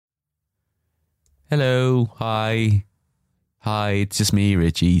Hello. Hi. It's just me,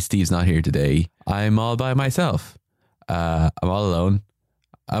 Richie. Steve's not here today. I'm all by myself. I'm all alone.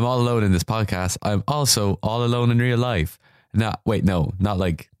 I'm all alone in this podcast. I'm also all alone in real life. No,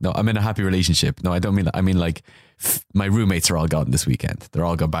 I'm in a happy relationship. No, I don't mean that. I mean, like, my roommates are all gone this weekend. They're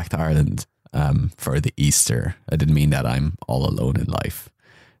all gone back to Ireland for the Easter. I didn't mean that I'm all alone in life.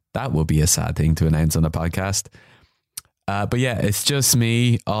 That would be a sad thing to announce on a podcast. But yeah, it's just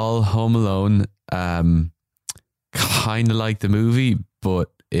me, all home alone. Kind of like the movie, but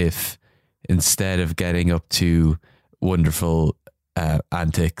if instead of getting up to wonderful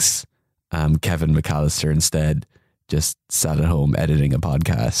antics, Kevin McAllister instead just sat at home editing a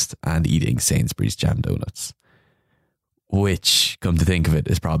podcast and eating Sainsbury's jam donuts, which, come to think of it,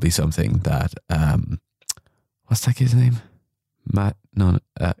 is probably something that what's that kid's name?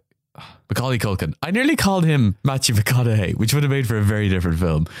 Macaulay Culkin. I nearly called him Matthew McConaughey, which would have made for a very different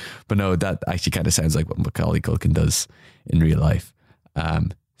film, but no, that actually kind of sounds like what Macaulay Culkin does in real life.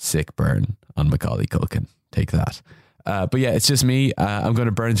 Sick burn on Macaulay Culkin. Take that. But yeah, it's just me. I'm going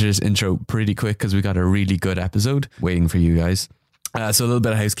to burn through this intro pretty quick because we got a really good episode waiting for you guys. So a little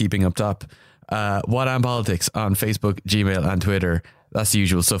bit of housekeeping up top. What Am Politics on Facebook, Gmail and Twitter. That's the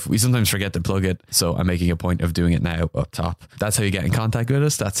usual stuff. We sometimes forget to plug it, so I'm making a point of doing it now up top. That's how you get in contact with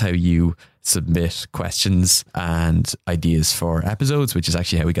us. That's how you submit questions and ideas for episodes, which is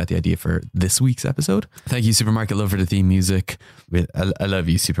actually how we got the idea for this week's episode. Thank you, Supermarket Love, for the theme music. I love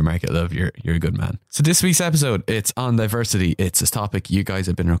you, Supermarket Love. You're a good man. So this week's episode, it's on diversity. It's a topic you guys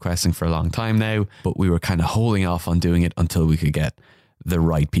have been requesting for a long time now, but we were kind of holding off on doing it until we could get the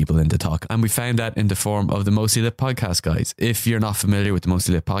right people in to talk. And we found that in the form of the Mostly Lit podcast, guys. If you're not familiar with the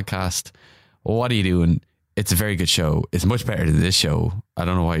Mostly Lit podcast, what are you doing? It's a very good show. It's much better than this show. I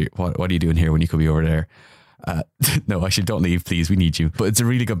don't know why. What are you doing here when you could be over there? No, actually, don't leave, please. We need you. But it's a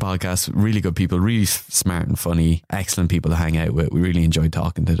really good podcast, really good people, really smart and funny, excellent people to hang out with. We really enjoyed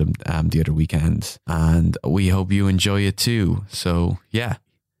talking to them the other weekend, and we hope you enjoy it too. So yeah,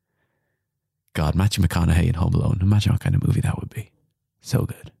 God, Matthew McConaughey in Home Alone. Imagine what kind of movie that would be. So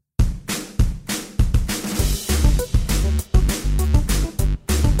good.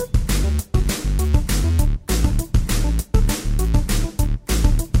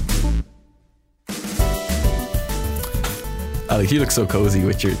 Alex, you look so cozy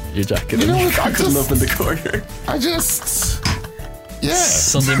with your jacket and your cockles up in the corner.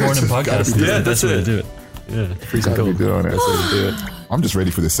 Sunday morning podcast. Yeah, that's way it. to do it. Yeah, freezing cold. Doing it. So do it. I'm just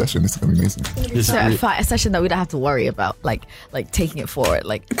ready for this session. This is going to be amazing. So a session that we don't have to worry about, like taking it forward.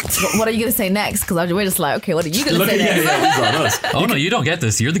 Like, what are you going to say next? Because we're just like, okay, what are you going to say next? Yeah, on us. Oh no, you don't get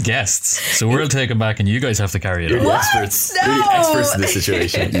this. You're the guests, so we'll take them back, and you guys have to carry it You're on. the experts. No. You're the experts in this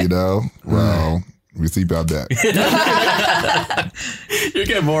situation. You know? Well, we'll see about that. You're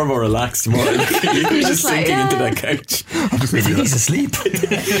getting more and more relaxed. You're just like, sinking into that couch. I'm just going to be He's asleep.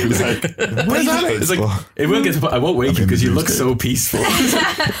 where's Alex? It's like, it will get to, I won't wake you because you look so peaceful.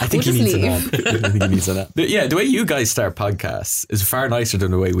 I think We'll he needs just a nap. I think he needs a nap. But yeah, the way you guys start podcasts is far nicer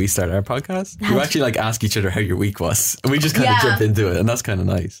than the way we start our podcast. You actually like ask each other how your week was, and we just kind of jump into it, and that's kind of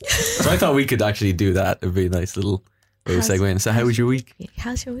nice. So I thought we could actually do that. It'd be a nice little way of segue in. So how was your week?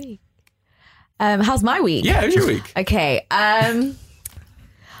 How's your week? How's my week? Yeah, how was your week? Okay.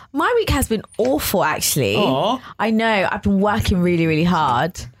 My week has been awful, actually. Aw. I know. I've been working really, really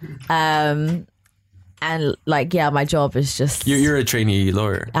hard. And like, yeah, my job is just You're a trainee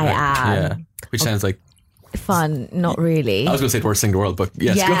lawyer. I right? am. Yeah, which sounds like, fun. Not really. I was going to say the worst thing in the world, but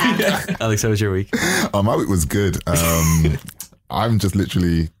yes. Yeah. Go ahead. Alex, how was your week? My week was good. I'm just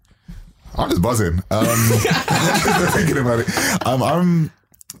buzzing. Thinking about it. I'm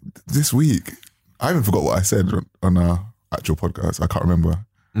this week. I even forgot what I said on our actual podcast. I can't remember.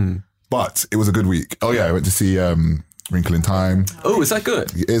 But it was a good week. Oh yeah, I went to see Wrinkle in Time. Oh, is that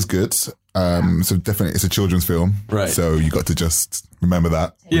good? It is good. So definitely, it's a children's film. Right. So you got to just remember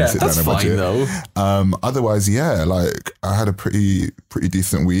that. when you Yeah, sit down that's and watch fine it. though. Otherwise, yeah, like I had a pretty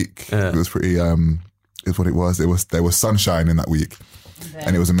decent week. Yeah. It was pretty. Is what it was. There was sunshine in that week,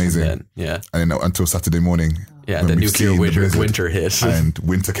 and it was amazing. Then, yeah. And then until Saturday morning. Yeah, when the we've nuclear seen the winter blizzard hit. and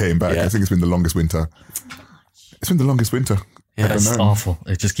winter came back. Yeah. I think it's been the longest winter. It's been the longest winter. Yeah, I don't It's know. awful.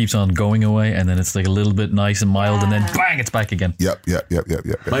 It just keeps on going away, and then it's like a little bit nice and mild, and then bang, it's back again. Yep.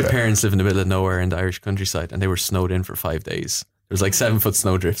 My parents live in the middle of nowhere in the Irish countryside, and they were snowed in for 5 days. There was like 7-foot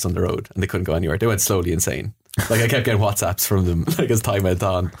snow drifts on the road, and they couldn't go anywhere. They went slowly insane. Like I kept getting WhatsApps from them, like as time went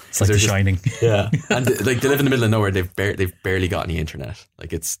on. It's like The Shining. Yeah, and like they live in the middle of nowhere. They've barely got any internet.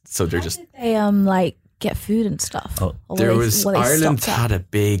 Like it's so they're just They like get food and stuff? Oh, Or There were they- was were they Ireland stocked up? had a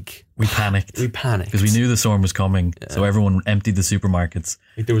big. We panicked. Because We knew the storm was coming, so everyone emptied the supermarkets.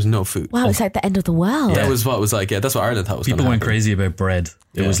 there was no food. Wow, it's like the end of the world. That was what was like. Yeah, that's what Ireland thought was. People gonna went happen. crazy about bread.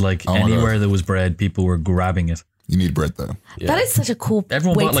 It Yeah. was like my anywhere God. there was bread, people were grabbing it. You need bread though. That is such a cool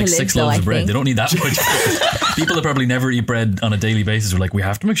Everyone way bought like to 6 live, loaves though, of bread. I think. They don't need that much. People that probably never eat bread on a daily basis were like, we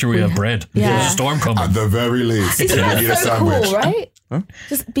have to make sure we have bread. Yeah. There's a storm coming. At the very least, Isn't you that need a so sandwich. cool, right?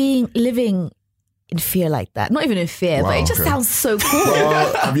 Just living in fear like that. Not even in fear, but Wow, it just okay. sounds so cool.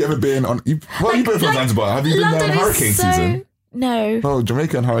 Well, have you ever been on? You're both from Zanzibar. Have you been there London in is hurricane so- season? No. Well,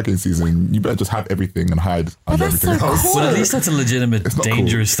 Jamaica and hurricane season, you better just have everything and hide under that's everything so else. cool. But at least that's a legitimate, It's not cool.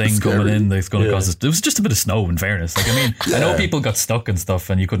 dangerous It's thing coming scary. in that's going to Yeah. cause us. It was just a bit of snow, in fairness. Like, I mean, I know people got stuck and stuff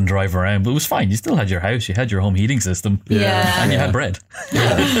and you couldn't drive around, but it was fine. You still had your house, you had your home heating system, Yeah. and you had bread.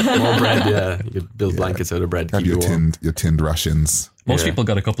 More bread. Yeah, you could build blankets out of bread. Have Keep your you warm. tinned rations. Most Yeah. people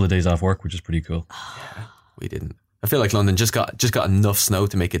got a couple of days off work, which is pretty cool. We didn't. I feel like London just got enough snow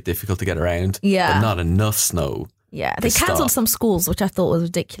to make it difficult to get around. Yeah. but not enough snow. Yeah. They Stop. cancelled some schools, which I thought was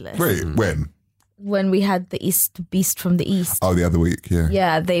ridiculous. Wait, when? When we had the Beast from the East. Oh, the other week. Yeah.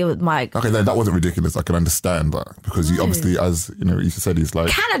 Yeah, they were like, Okay, then that wasn't ridiculous. I can understand that because you obviously, as you know, you said, he's like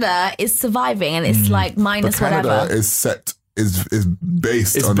Canada is surviving and it's like but minus Canada whatever. is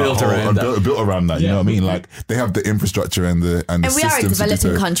based It's on built that whole, around on that. built around that. You know what I mean? Like they have the infrastructure and the And we are a systems to do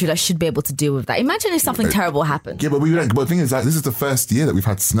developing so. country that should be able to deal with that. Imagine if something terrible happened. Yeah, but we don't. But the thing is, like, this is the first year that we've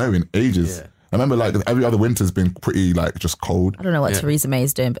had snow in ages. Yeah. I remember, like, every other winter's been pretty, like, just cold. I don't know what Yeah. Theresa May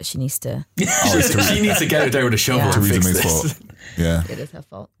is doing, but she needs to. She needs to get out there with a shovel Yeah. and Theresa fix May's this. fault. Yeah. It is her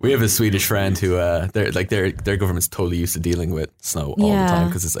fault. We have a Swedish friend who, their government's totally used to dealing with snow all Yeah. the time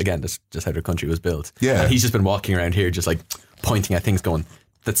because it's again that's just how their country was built. Yeah. and he's just been walking around here, just like pointing at things, going,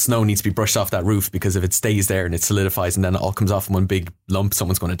 "That snow needs to be brushed off that roof because if it stays there and it solidifies and then it all comes off in one big lump,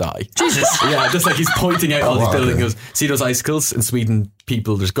 someone's going to die." Jesus, yeah, just like he's pointing out all these wow, buildings. okay. Goes, "See those icicles in Sweden?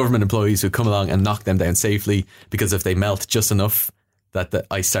 There's government employees who come along and knock them down safely because if they melt just enough." That the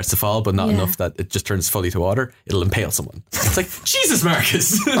ice starts to fall, but not Yeah. enough that it just turns fully to water, it'll impale someone. It's like, Jesus,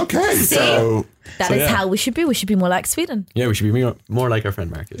 Marcus. Okay, so That is yeah. how we should be. We should be more like Sweden. Yeah, we should be more like our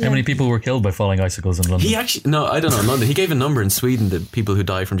friend Marcus. How many people were killed by falling icicles in London? He actually, no, I don't know, in London. He gave a number in Sweden that people who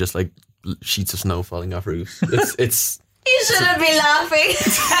die from just like sheets of snow falling off roofs. It's You shouldn't be laughing.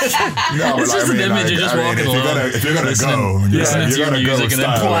 no, It's just an image, you're just walking along, if you're gonna listening- go, listening to you're your gonna go music with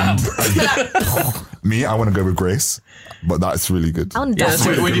and then style. Me, I want to go with Grace, but that's really good. I want to Yeah, die.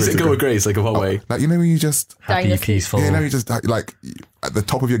 that's when you say go with Grace, like in what way? Like, you know, when you just, Dying Happy, of heat. peaceful. you know, you just like at the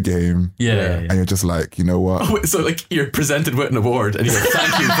top of your game, Yeah. and you're just like, you know what? So like you're presented with an award and you're like,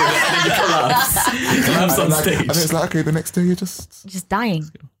 thank you for that, and you collapse. You collapse on And, like, stage. and it's like, okay, the next day you're just Just dying.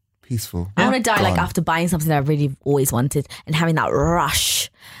 peaceful. I want to die like Gone. after buying something that I really always wanted and having that rush.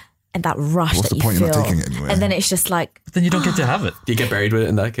 And that rush What's that the you point? feel. You're not taking it anywhere. And then it's just like, But then you don't get to have it. Do you get buried with it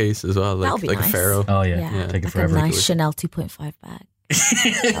in that case as well? That'll Like, be like nice. a pharaoh. Oh, yeah. yeah, Take it like forever. a nice Chanel 2.5 bag.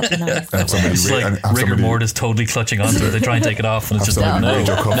 That'd be nice. And have somebody, It's like and have rigor somebody, mortis totally clutching onto it. They try and take it off and it's have just somebody like, raid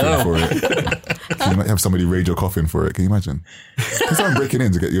your coffin no. for it. Can you have somebody raid your coffin for it? Can you imagine? Can someone breaking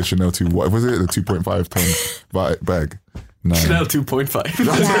in to get your Chanel 2? What was it? The 2.5 ton bag? No. Chanel 2.5.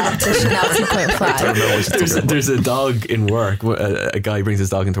 Yeah, the Chanel 2.5. There's a dog in work. A guy brings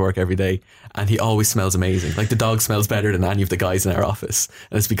his dog into work every day, and he always smells amazing. Like the dog smells better than any of the guys in our office,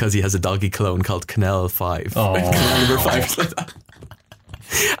 and it's because he has a doggy cologne called Canal 5. Oh. Canal number 5. Like that.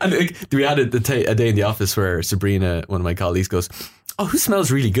 And like, we had a day in the office where Sabrina, one of my colleagues, goes, "Oh, who smells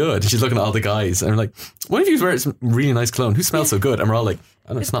really good?" And she's looking at all the guys, and I'm like, "One of you wears some really nice cologne. Who smells so good?" And we're all like,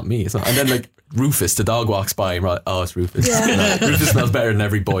 "Oh, no, it's not me. It's not." And then like Rufus, the dog, walks by, and we're like, "Oh, it's Rufus." Rufus smells better than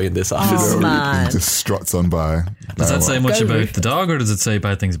every boy in this office. Oh, man. He just struts on by. Does that say much Go about Rufus. the dog or does it say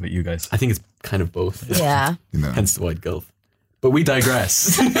bad things about you guys? I think it's kind of both. Yeah. You know. Hence the wide gulf. But we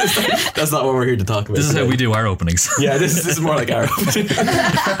digress. That's not what we're here to talk about. This is how today. we do our openings. Yeah, this is more like our.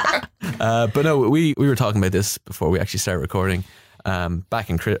 But no, we were talking about this before we actually started recording. Back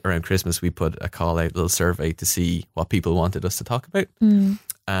in around Christmas, we put a call out, little survey to see what people wanted us to talk about.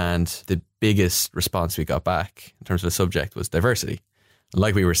 And the biggest response we got back in terms of the subject was diversity.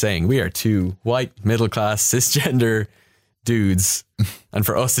 Like we were saying, we are two white, middle class, cisgender dudes. And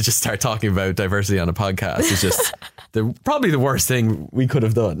for us to just start talking about diversity on a podcast is just probably the worst thing we could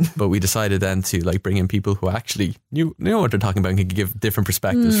have done. But we decided then to like bring in people who actually knew what they're talking about and could give different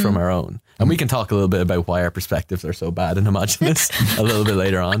perspectives from our own. And we can talk a little bit about why our perspectives are so bad and homogenous a little bit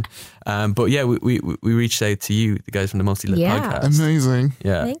later on. But yeah, we reached out to you, the guys from the Mostly Lit Yeah. podcast. Amazing.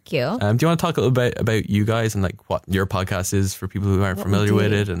 Yeah. Thank you. Do you want to talk a little bit about you guys and like what your podcast is for people who aren't What we familiar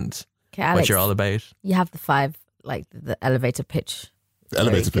with do. it and Okay, what Alex, you're all about? you have the 5, like the elevator pitch. The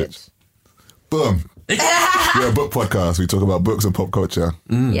elevator Very pitch. Boom. We're a book podcast. We talk about books and pop culture.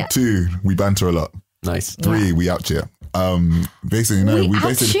 Yeah. 2, we banter a lot. Nice. 3, we out here. Basically, no, We out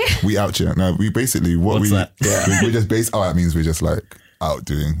basically here? we out here. No, we basically What's that? we're just based. Oh, that means we're just like out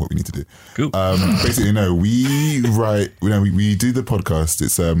doing what we need to do. Cool. Basically, no, we write. We do the podcast.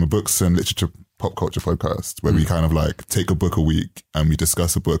 It's a books and literature pop culture podcast where we kind of like take a book a week and we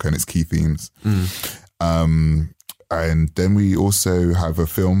discuss a book and its key themes. And then we also have a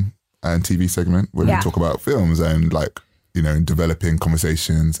film and TV segment where we talk about films and like, developing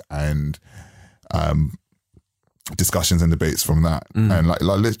conversations and discussions and debates from that. And like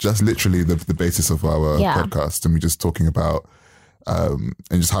just literally the basis of our podcast. And we're just talking about and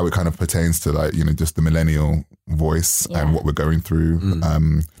just how it kind of pertains to like, just the millennial voice and what we're going through.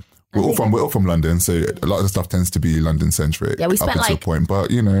 We're all from London, so a lot of the stuff tends to be London centric. Yeah, we spent up until like a point,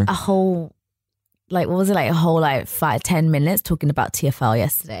 but a whole, like, what was it, like a whole like 5-10 minutes talking about TFL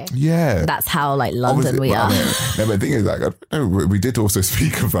yesterday. yeah. That's how like London Obviously, we are. but the thing is, like, we did also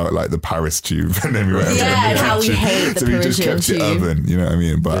speak about like the Paris tube, and then we went and how we hate the so we just Parisian kept it tube. urban, you know what I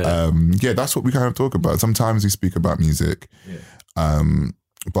mean? But that's what we kind of talk about. Sometimes we speak about music,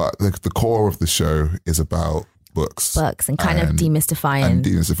 but the core of the show is about books And kind of demystifying. and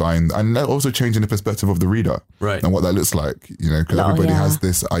demystifying, and also changing the perspective of the reader, Right. and what that looks like, because everybody has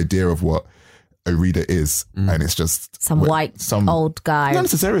this idea of what a reader is, and it's just some old guy. not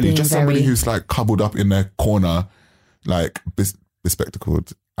necessarily, being just somebody who's like cuddled up in their corner, like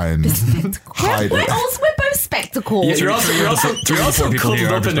bespectacled and hiding. We're both spectacled. Yeah, you're also people cuddled here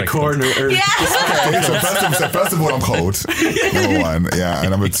are up in the respected. corner. So first of all, I'm cold. Number 1, yeah, and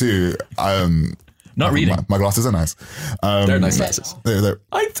number 2, Not reading. My glasses are nice. They're nice glasses. They're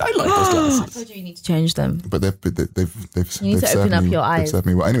I like those glasses. I told you need to change them. but they've You need to open up your They've eyes. served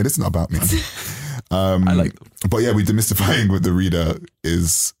me well. Anyway, this is not about me. I like them. But yeah, we demystifying what the reader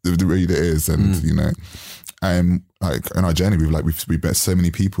is, and and like in our journey, we've met so many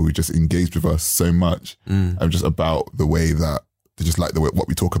people who just engaged with us so much, and just about the way that they just like the way what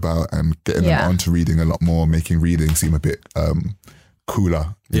we talk about, and getting them onto reading a lot more, making reading seem a bit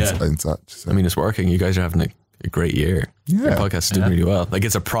cooler and such. So. I mean, it's working. You guys are having a great year. Yeah. Your podcast is doing really well. Like,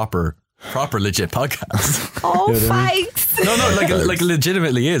 it's a proper legit podcast. Oh, thanks. No, like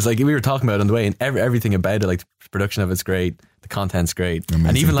legitimately is. Like, we were talking about it on the way, and everything about it, like the production of it's great, the content's great, Amazing,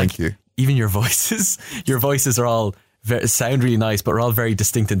 and even thank you. even your voices are all sound really nice, but we're all very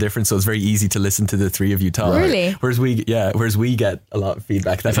distinct and different, so it's very easy to listen to the three of you talk. Really? Whereas we get a lot of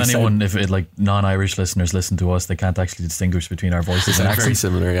feedback. That If like non-Irish listeners listen to us, they can't actually distinguish between our voices and very accents.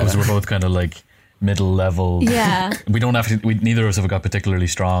 similar, yeah. Because we're both kind of like middle level. Yeah. We don't have to. Neither of us have got particularly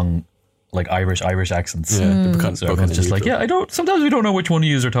strong like Irish accents. Yeah, So everyone's just like, I don't. Sometimes we don't know which one of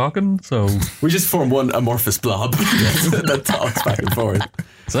you are talking. So we just form one amorphous blob that talks back and forth.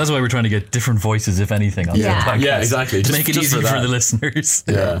 So that's why we're trying to get different voices, if anything, on the podcast. Yeah, exactly. To make it easy for the listeners.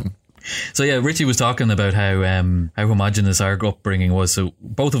 Yeah. So yeah, Richie was talking about how homogenous our upbringing was. So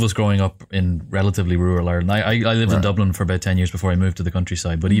both of us growing up in relatively rural Ireland. I lived in Dublin for about 10 years before I moved to the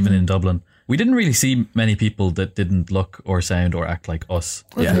countryside. But even in Dublin, we didn't really see many people that didn't look or sound or act like us.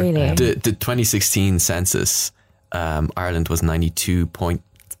 Yeah. Really? The 2016 census, Ireland was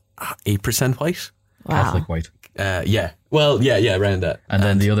 92.8% white. Wow. Catholic white. Yeah. Well, yeah, around that. And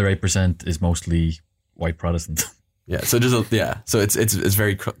then the other 8% is mostly white Protestant. Yeah, so so it's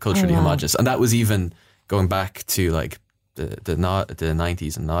very culturally homogenous, and that was even going back to like the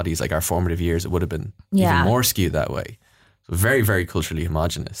 90s and noughties, like our formative years. It would have been even more skewed that way. So very, very culturally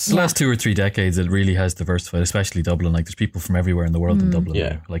homogenous. The last 2 or 3 decades, it really has diversified, especially Dublin. Like there's people from everywhere in the world in Dublin. Yeah.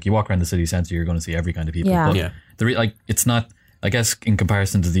 now. Like you walk around the city centre, you're going to see every kind of people. Yeah. But Yeah. like it's not. I guess in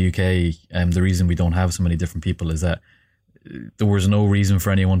comparison to the UK, the reason we don't have so many different people is that there was no reason for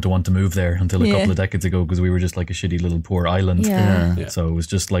anyone to want to move there until a couple of decades ago, because we were just like a shitty little poor island. Yeah. So it was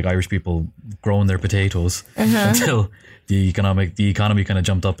just like Irish people growing their potatoes until the economy kind of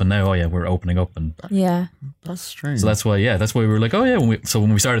jumped up, and now we're opening up, and Yeah. That's strange. so that's why we were like, when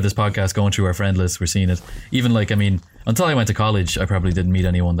we started this podcast, going through our friend list, we're seeing it. Even like, I mean, until I went to college, I probably didn't meet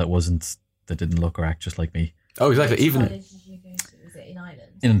anyone that didn't look or act just like me. Oh, exactly. Even Was it in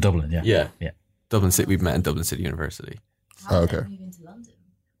Ireland? In Dublin, yeah, yeah. Dublin City. We've met in Dublin City University. okay. Moving to London.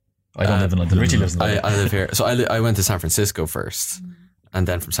 I don't live in London. Richie lives in London. I live here. So I went to San Francisco first, and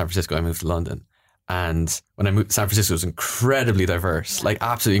then from San Francisco I moved to London. And when I moved, San Francisco was incredibly diverse, like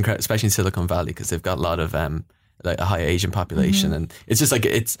absolutely incredible, especially in Silicon Valley, because they've got a lot of like a high Asian population, and it's just like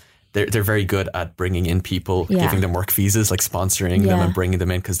they're very good at bringing in people, giving them work visas, like sponsoring them and bringing them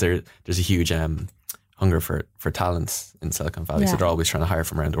in, because there's a huge hunger for talent in Silicon Valley, so they're always trying to hire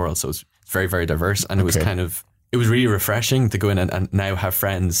from around the world. So it's very, very diverse, and it was kind of it was really refreshing to go in and now have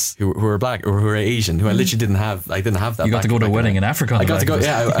friends who were black or who were Asian, who I literally didn't have. I didn't have that. You got to go to a wedding in Africa. I got to go.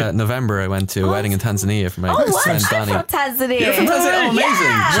 Yeah, in November I went to a wedding in Tanzania for my friend Danny. I'm from Tanzania. You're from Tanzania. Oh, amazing.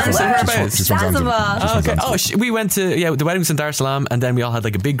 Yeah. Whereabouts? She's from Zanzibar. Zanzibar. Oh, okay. Oh, we went to the wedding was in Dar es Salaam, and then we all had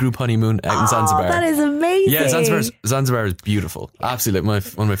like a big group honeymoon out in Zanzibar. That is amazing. Yeah, Zanzibar is beautiful. Absolutely, one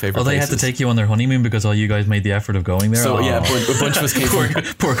of my favorite. Oh, they had to take you on their honeymoon because all you guys made the effort of going there. So yeah, a bunch of us came.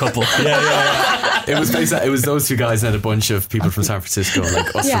 poor couple. Yeah. It was those two guys and a bunch of people from San Francisco,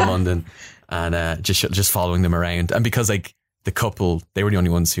 like us from London, and just following them around. And because like the couple, they were the only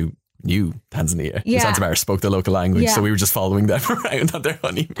ones who knew Tanzania. Yeah. Zanzibar spoke the local language, Yeah. so we were just following them around on their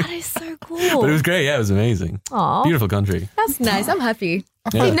honeymoon. That is so cool. But it was great. Yeah, it was amazing. Aw. Beautiful country. That's nice. I'm happy.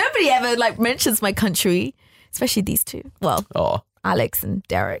 Yeah. Like, nobody ever like mentions my country, especially these two. Well, Oh, Alex and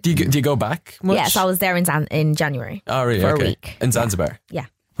Derek. do you go back much? Yes, I was there in January. Oh, really? for a Okay. week. In Zanzibar. Yeah.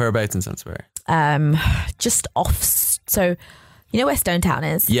 Whereabouts in Zanzibar? Just off. So, you know where Stone Town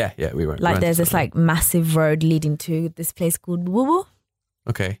is? Yeah, we were. Like, there's this like massive road leading to this place called Wubu.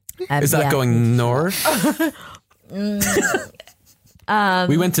 Okay. Is that yeah. going north? We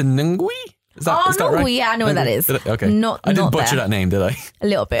went to Nungwi. Is that Nungwi, right? yeah, I know where that is. Okay. Not- I didn't not butcher there. that name, did I? A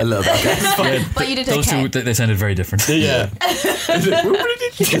little bit. A little bit. Okay. But you did Those okay. two, they sounded very different. Yeah.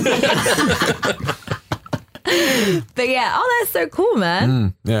 But yeah, that's so cool,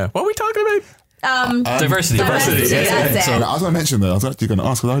 man. Yeah. What are we talking about? Diversity. Diversity, that's it. So, And as I mentioned, though, I was actually going to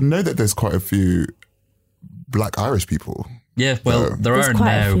ask because I know that there's quite a few Black Irish people, yeah, well, there There's are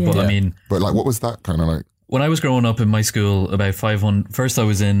quite a now, few. but I Yeah. mean, but like, what was that kind of like? when I was growing up in my school, about 500. First, I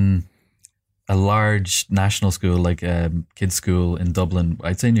was in a large national school, like kids' school in Dublin.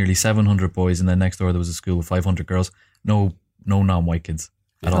 I'd say nearly 700 boys, and then next door there was a school with 500 girls. No non-white kids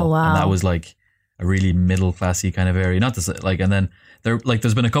at all. wow. And that was like a really middle classy kind of area. Not to say, like, and then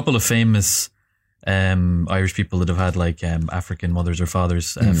there's been a couple of famous Irish people that have had like African mothers or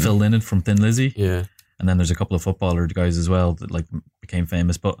fathers. Phil Lynott from Thin Lizzy. Yeah. And then there's a couple of footballer guys as well that like became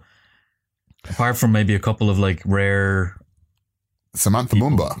famous. But apart from maybe a couple of like rare Samantha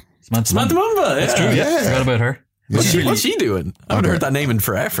Mumba. Samantha Mumba. That's true. Yeah. Yeah. Forgot about her. What's she doing? I haven't heard that name in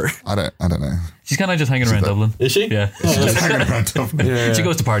forever. I don't know. She's kind of just hanging around Dublin. Is she? Yeah. Hanging around Dublin. Yeah. She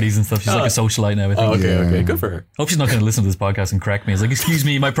goes to parties and stuff. She's like a socialite now, I think. Oh, okay, Yeah. okay. Good for her. Hope she's not going to listen to this podcast and correct me. It's like, excuse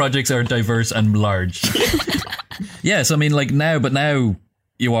me, my projects are diverse and large. Yeah, so I mean, like now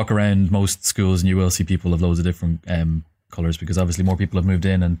you walk around most schools and you will see people of loads of different colours because obviously more people have moved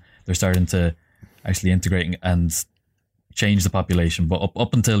in and they're starting to actually integrate and change the population. But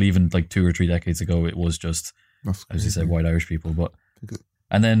up until even like 2 or 3 decades ago, it was just, That's as you crazy. said, white Irish people. But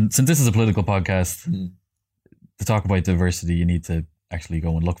and then since this is a political podcast, to talk about diversity, you need to actually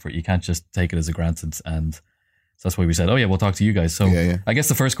go and look for it. You can't just take it as a granted. And so that's why we said, oh yeah, we'll talk to you guys. So Yeah. I guess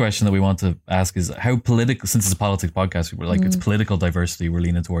the first question that we want to ask is how political, since it's a politics podcast, we're like, it's political diversity we're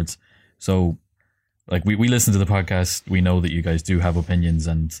leaning towards. So like we listen to the podcast, we know that you guys do have opinions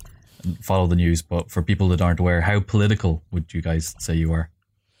and follow the news, but for people that aren't aware, how political would you guys say you are?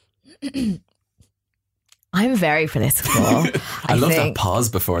 I'm very political. I love that think. pause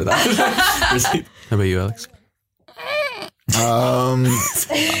before that. How about you, Alex? I'm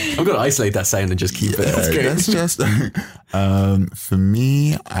going to isolate that sound and just keep it. That's great. That's just for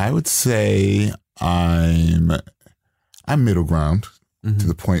me. I would say I'm middle ground to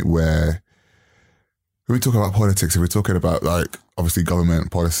the point where when we talk about politics, if we're talking about like obviously government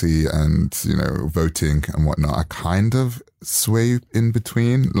policy and voting and whatnot, I kind of sway in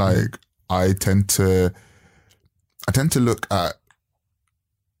between. Like I tend to look at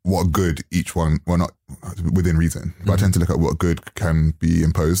what good each one, well, not within reason, but I tend to look at what good can be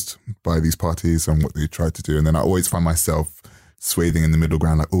imposed by these parties and what they try to do. And then I always find myself swathing in the middle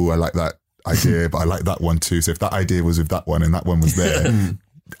ground, like, oh, I like that idea, but I like that one too. So if that idea was with that one and that one was there,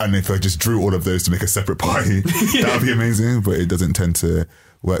 and if I just drew all of those to make a separate party, that would be amazing. But it doesn't tend to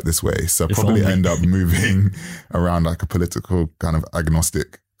work this way. So I If probably only. end up moving around like a political kind of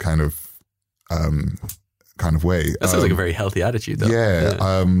agnostic kind of way. That sounds like a very healthy attitude, though.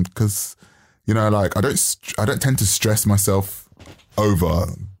 Yeah, because like I don't tend to stress myself over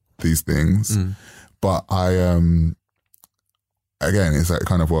these things, but I again, it's like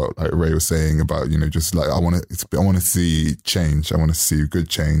kind of what like Ray was saying about just like I want to see change, I want to see good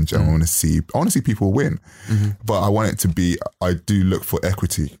change, I want to see people win, but I want it to be, I do look for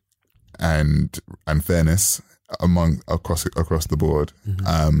equity and fairness across the board,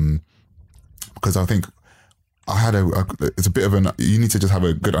 because I think it's a bit of you need to just have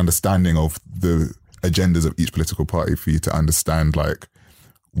a good understanding of the agendas of each political party for you to understand like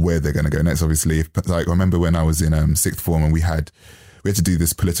where they're going to go next. Obviously, like I remember when I was in sixth form and we had to do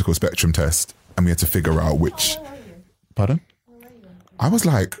this political spectrum test, and we had to figure out which. Pardon? I was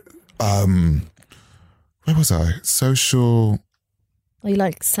like, where was I? Social. Are you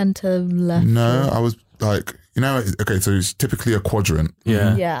like centre left? No, I was like, okay, so it's typically a quadrant.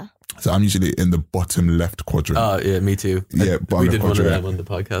 Yeah. Yeah. So I'm usually in the bottom left quadrant. Oh, yeah, me too. Yeah, we bottom did left one of quadrant. them on the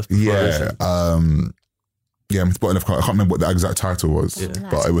podcast before. Yeah, bottom left quadrant. I can't remember what the exact title was,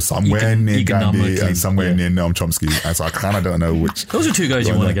 but it was somewhere near Gandhi economically, and somewhere near Noam Chomsky. And so I kind of don't know which. Those are two guys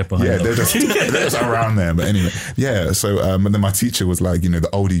you want to get behind. Yeah, they're just around there. But anyway, yeah. So, and then my teacher was like, the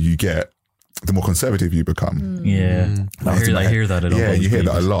older you get, the more conservative you become. Yeah. I hear that. You hear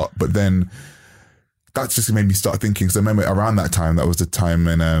that a lot. But then that just made me start thinking. Because I remember around that time, that was the time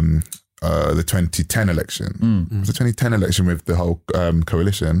in the 2010 election. It was the 2010 election with the whole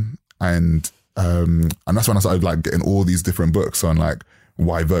coalition, and that's when I started like getting all these different books on like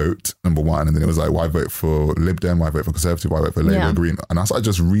why vote, number one, and then it was like why vote for Lib Dem, why vote for Conservative, why vote for Labour, Green, and I started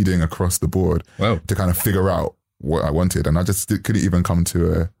just reading across the board to kind of figure out what I wanted, and I just couldn't even come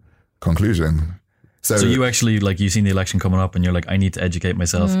to a conclusion. So you actually you've seen the election coming up and you're like, I need to educate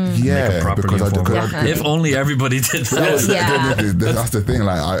myself. Make a properly informed. If only everybody did that. That's the thing.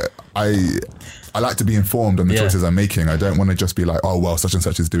 Like I like to be informed on the choices I'm making. I don't want to just be like, oh well, such and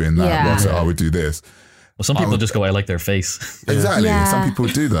such is doing that. Yeah. Well, so I would do this. Well, some people just go, I like their face. Exactly. Yeah. Some people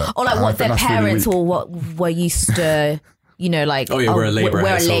do that. Or like And I what think their that's really parents weak. or what were used to, we're a Labour we're a Labour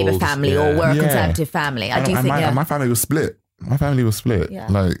household. family or we're a Conservative family. I do think my family was split. My family was split. Yeah.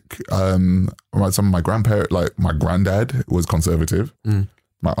 Like, some of my grandparents, like my granddad was Conservative.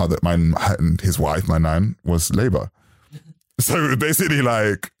 His wife, my nan, was Labour. So basically,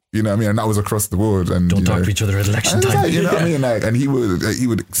 like, you know what I mean? And that was across the board. And Don't talk to each other at election time. you know what I mean? Like, and he would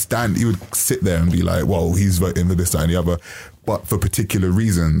sit there and be like, well, he's voting for this, that, and the other. But for particular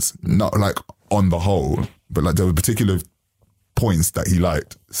reasons, not like on the whole, but like there were particular points that he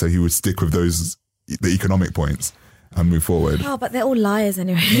liked. So he would stick with the economic points and move forward. Oh, but they're all liars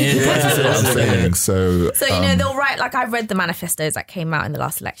anyway. That's what I'm saying. So they'll write, like, I've read the manifestos that came out in the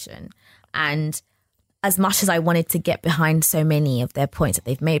last election, and as much as I wanted to get behind so many of their points that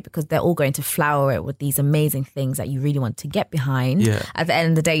they've made, because they're all going to flower it with these amazing things that you really want to get behind, at the end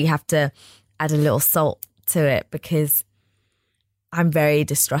of the day, you have to add a little salt to it, because I'm very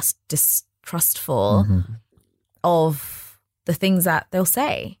distrustful of the things that they'll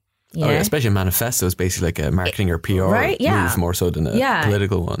say. You know? Especially a manifesto is basically like a marketing or PR move more so than a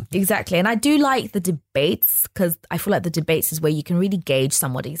political one. Exactly. And I do like the debates, because I feel like the debates is where you can really gauge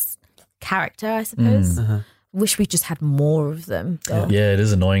somebody's character, I suppose. Wish we just had more of them. Yeah, it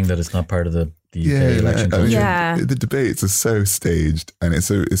is annoying that it's not part of the UK election culture. The debates are so staged, and it's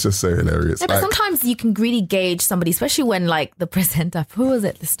just so hilarious. Yeah, but sometimes you can really gauge somebody, especially when like the presenter, who was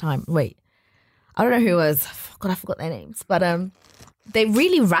it this time? Wait, I don't know who it was. God, I forgot their names. But they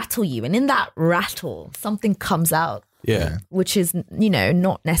really rattle you, and in that rattle, something comes out. Yeah, which is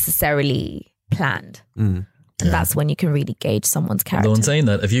not necessarily planned. And that's when you can really gauge someone's character. Though in saying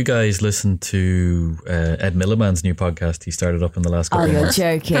that, if you guys listen to Ed Miliband's new podcast he started up in the last couple of months.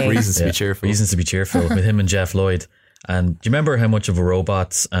 You're joking. Reasons to be cheerful. Reasons to be cheerful with him and Jeff Lloyd. And do you remember how much of a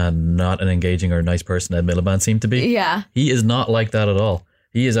robot and not an engaging or nice person Ed Miliband seemed to be? Yeah. He is not like that at all.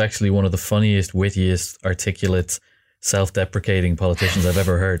 He is actually one of the funniest, wittiest, articulate, self-deprecating politicians I've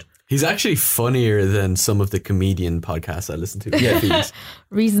ever heard. He's actually funnier than some of the comedian podcasts I listen to. Yeah,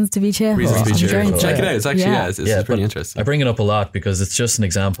 Reasons to be cheerful. Reasons to be cheerful. Check it out. It's actually it's pretty interesting. I bring it up a lot because it's just an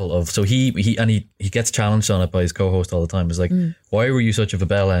example of. So he gets challenged on it by his co-host all the time. It's like, why were you such of a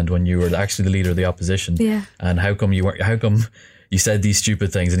bell end when you were actually the leader of the opposition? Yeah. And how come you said these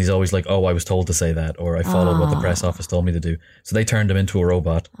stupid things? And he's always like, oh, I was told to say that, or I followed what the press office told me to do. So they turned him into a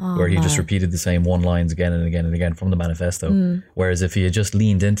robot where he just repeated the same one lines again and again and again from the manifesto. Whereas if he had just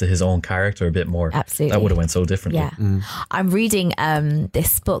leaned into his own character a bit more, absolutely, that would have went so differently. Yeah. I'm reading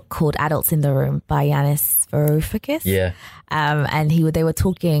this book called Adults in the Room by Yanis Varoufakis. Yeah. And they were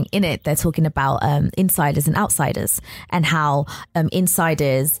talking in it. They're talking about insiders and outsiders, and how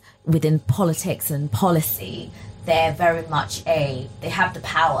insiders within politics and policy, they're very much they have the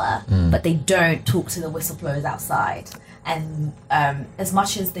power, but they don't talk to the whistleblowers outside. And as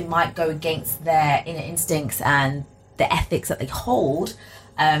much as they might go against their inner instincts and the ethics that they hold,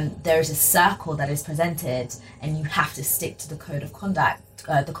 there is a circle that is presented, and you have to stick to the code of conduct.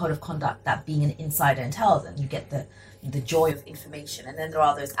 The code of conduct that being an insider entails, and you get the joy of information. And then there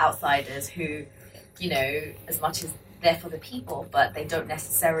are those outsiders who, as much as they're for the people, but they don't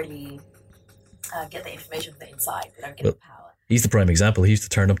necessarily get the information from the inside. They don't get the power. He's the prime example. He used to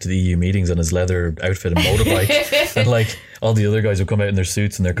turn up to the EU meetings on his leather outfit and motorbike. And all the other guys would come out in their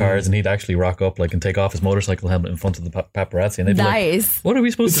suits and their cars, and he'd actually rock up like and take off his motorcycle helmet in front of the paparazzi, and they'd be like, Nice. "What are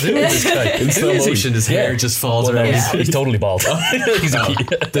we supposed to do with this guy?" In slow motion, his hair just falls Well, around. he's totally bald. He's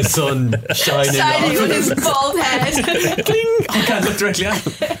The sun shining Shining on on his bald head. I can't look directly at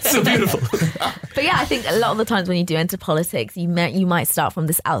him. So beautiful. But yeah, I think a lot of the times when you do enter politics, you might start from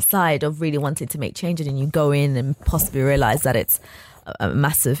this outside of really wanting to make change, and then you go in and possibly realize that it's a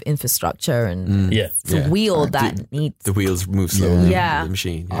massive infrastructure and it's a wheel that needs. The wheels move slowly. Yeah. The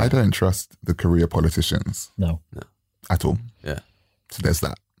machine. I don't trust the career politicians no. at all. Yeah. So there's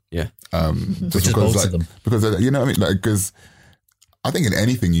that. Yeah. Just Which is most of them. Because you know what I mean? Like, because I think in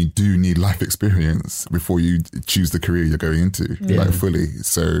anything you do need life experience before you choose the career you're going into, like fully.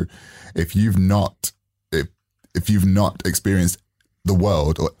 So if you've not experienced the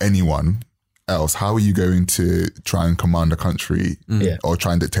world or anyone else, how are you going to try and command a country or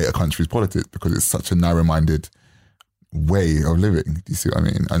try and dictate a country's politics? Because it's such a narrow-minded way of living. Do you see what I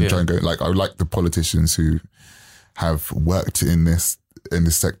mean? And try and go, like, I like the politicians who have worked in this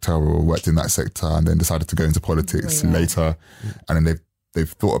sector or worked in that sector and then decided to go into politics later, and then they've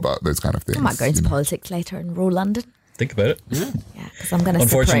thought about those kind of things. I might go into politics later and rule London. Think about it. Yeah, because I'm going to separate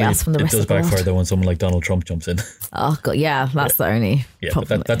Unfortunately, us from the it rest does of the backfire world. though when someone like Donald Trump jumps in. Oh god, yeah, that's the only But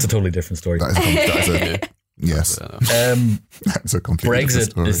problem. that's a totally different story. Yes, that's a completely different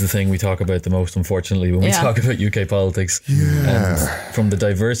Brexit story. is the thing we talk about the most, unfortunately, when we Yeah. talk about UK politics. And from the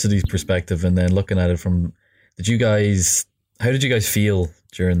diversity perspective, and then looking at it from, how did you guys feel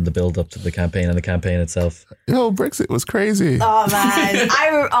during the build up to the campaign and the campaign itself? Yo, Brexit was crazy. Oh man,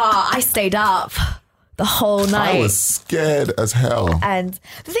 I stayed up the whole night. I was scared as hell. And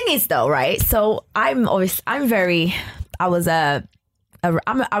the thing is, though, right? So I was a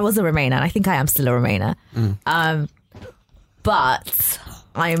Remainer, and I think I am still a Remainer. But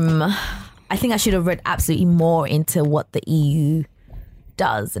I think I should have read absolutely more into what the EU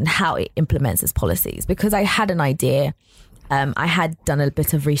does and how it implements its policies, because I had an idea. I had done a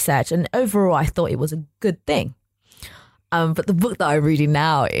bit of research, and overall I thought it was a good thing. But the book that I'm reading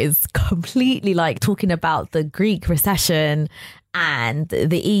now is completely like talking about the Greek recession and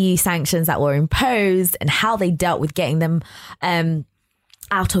the EU sanctions that were imposed and how they dealt with getting them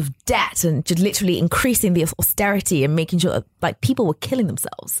out of debt and just literally increasing the austerity and making sure that, like, people were killing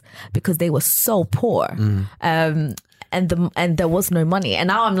themselves because they were so poor. And there was no money. And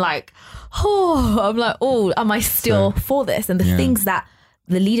now I'm like, am I still for this? And the things that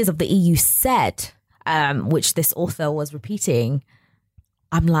the leaders of the EU said, which this author was repeating,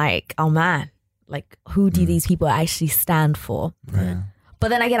 I'm like, oh man, like, who do these people actually stand for? Yeah. But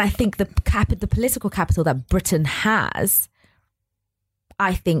then again, I think the political capital that Britain has,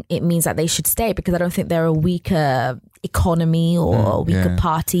 I think it means that they should stay, because I don't think they're a weaker economy or a weaker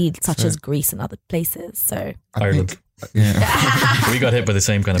party such as Greece and other places. So Ireland. Yeah. We got hit by the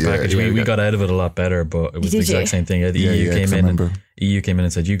same kind of package. We got out of it a lot better, but it was the Did you? exact same thing. The EU came 'cause I in remember. EU came in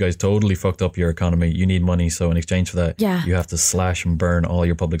and said, you guys totally fucked up your economy. You need money. So in exchange for that, you have to slash and burn all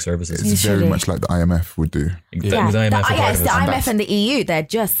your public services. It's very much like the IMF would do. With the IMF, the a part of it. IMF and the EU, they're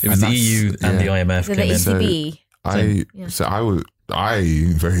just It was the that's- EU and the IMF the came in. ECB.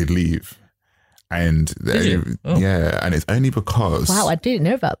 I voted leave, and you? Oh. and it's only because Wow, I didn't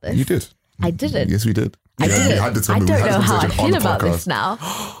know about this. you did. I didn't. Yes, we did. I Yeah, we didn't. had this I don't we had know this how I conversation on feel the about podcast. this now.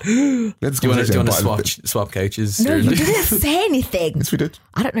 Let's Do you want to but- swap couches? No, during you the- didn't say anything. Yes, we did.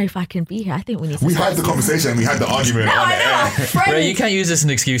 I don't know if I can be here. I think we need to. We had the conversation. We had the argument No, on I the know. air. Our friends. Ray, you can't use this as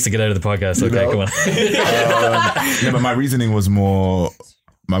an excuse to get out of the podcast. Okay, know? come on. No, but my reasoning was more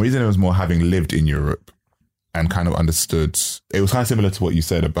having lived in Europe and kind of understood. It was kind of similar to what you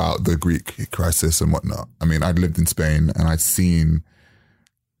said about the Greek crisis and whatnot. I mean, I'd lived in Spain and I'd seen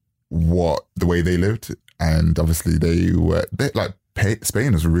the way they lived, and obviously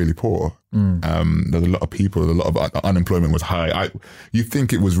Spain was really poor. There was a lot of people, a lot of unemployment was high. You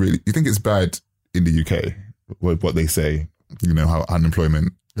think it's bad in the UK with what they say, you know, how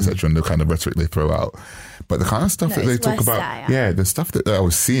unemployment, etc., and the kind of rhetoric they throw out. But the kind of stuff that they it's talk worse about, there, the stuff that I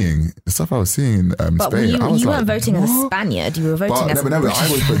was seeing in But Spain, I was you like, weren't voting as a what? Spaniard. You were voting as a But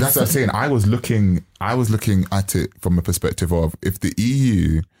British. but that's what I was saying. I was looking at it from a perspective of, if the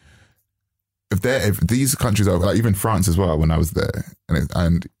EU, if these countries are like, even France as well, when I was there,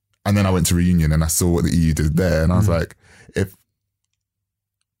 and then I went to Reunion and I saw what the EU did there, and I was like, if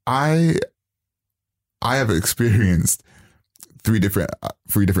I have experienced three different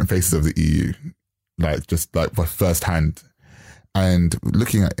faces of the EU, just firsthand, and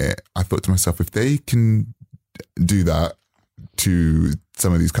looking at it, I thought to myself, if they can do that to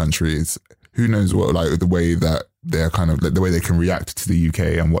some of these countries, who knows what, like, the way that they're kind of, like, the way they can react to the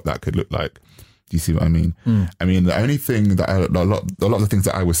UK and what that could look like. Do you see what I mean? I mean, the only thing that a lot of the things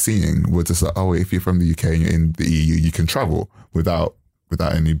that I was seeing were just like, oh, if you're from the UK and you're in the EU, you can travel without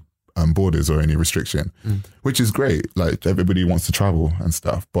any borders or any restriction, which is great. Like everybody wants to travel and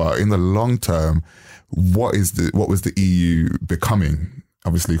stuff, but in the long term, what was the EU becoming?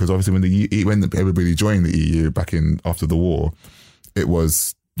 Obviously, because when everybody joined the EU back in after the war, it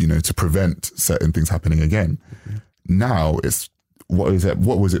was to prevent certain things happening again. Now it's what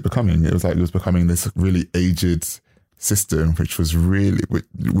was it becoming? It was becoming this really aged system, which was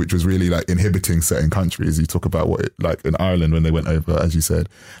really like inhibiting certain countries. You talk about like in Ireland when they went over, as you said,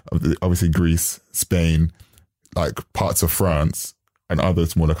 obviously Greece, Spain, like parts of France and other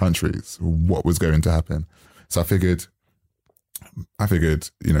smaller countries. What was going to happen? So I figured,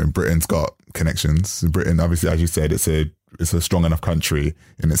 Britain's got connections. Britain, obviously, as you said, it's a strong enough country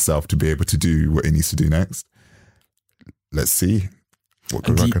in itself to be able to do what it needs to do next. Let's see what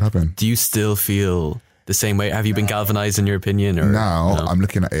could happen. Do you still feel the same way? Have you been galvanized in your opinion? Or now no? I'm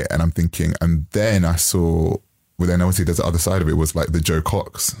looking at it and I'm thinking, and then I saw, well, then obviously there's the other side of it was like the Jo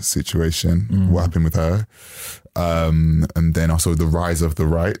Cox situation, what happened with her. And then I saw the rise of the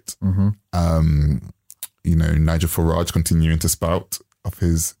right. Nigel Farage continuing to spout of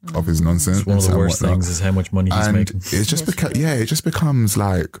his nonsense. It's one of the worst things is how much money he's making. It just becomes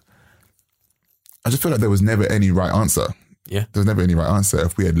like, I just feel like there was never any right answer. Yeah, there was never any right answer.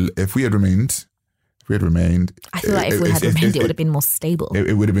 If we had remained, I feel like if we had remained, it would have been more stable.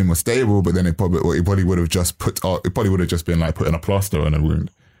 It would have been more stable, but then it probably would have just been like putting a plaster on a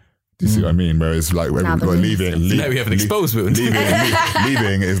wound. Do you see what I mean? Whereas like when we were leaving, now we have an exposed wound.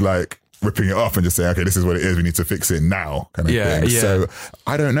 Leaving is like ripping it off and just saying, okay, this is what it is. We need to fix it now, kind of thing. Yeah. So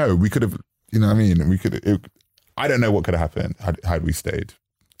I don't know. We could have, I don't know what could have happened had we stayed.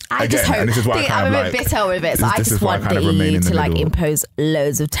 I just hope. I'm a bit bitter with it, so I just want the EU to like impose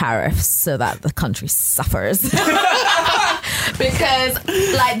loads of tariffs so that the country suffers. Because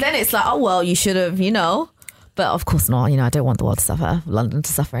like then it's like, oh well, you should have, But of course not. I don't want the world to suffer, London to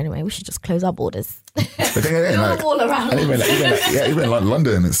suffer anyway. We should just close our borders. But then again, all around. Even like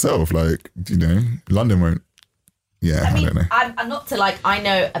London itself, London won't. Yeah, I don't know. I'm not to like. I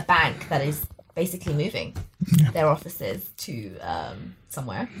know a bank that is basically moving their offices to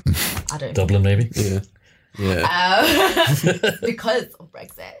somewhere. I don't know. Dublin, maybe. Yeah. Because of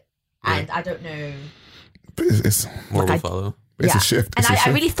Brexit, and I don't know. But it's more will follow. It's a shift. I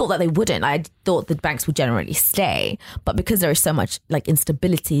really thought that they wouldn't. I thought the banks would generally stay, but because there is so much like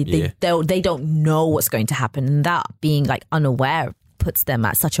instability, they don't know what's going to happen, and that being like unaware puts them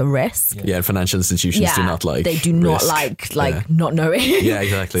at such a risk. Yeah, and financial institutions do not like. They do not like not knowing. Yeah,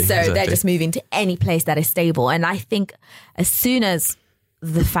 exactly. So they're just moving to any place that is stable, and I think as soon as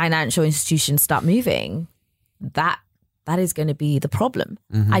the financial institutions start moving, that is going to be the problem.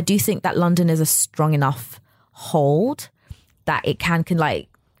 I do think that London is a strong enough hold that it can like,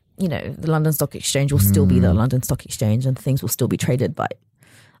 the London Stock Exchange will still be the London Stock Exchange and things will still be traded, but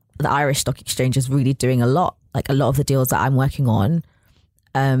the Irish Stock Exchange is really doing a lot. Like a lot of the deals that I'm working on,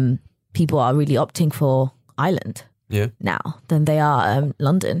 people are really opting for Ireland now than they are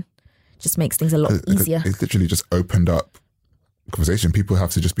London. Just makes things a lot easier. It's literally just opened up conversation. People have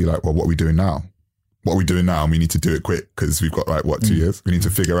to just be like, well, what are we doing now? What are we doing now? And we need to do it quick because we've got 2 years. We need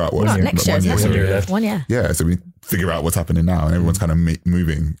to figure out what's next year. 1 year left. 1 year. Yeah, so we need to figure out what's happening now, and everyone's kind of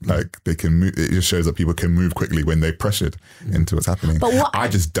moving. Like they can move. It just shows that people can move quickly when they're pressured into what's happening. But I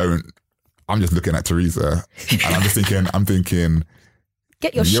just don't. I'm just looking at Theresa, and I'm thinking.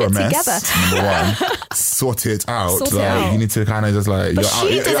 Get your shit together. Number one, sort it out. You need to kind of just like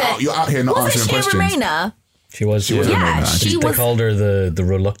you're out here not answering questions. Wasn't she a Remainer? She was. They called her the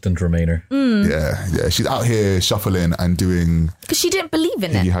reluctant Remainer. Yeah. She's out here shuffling and doing because she didn't believe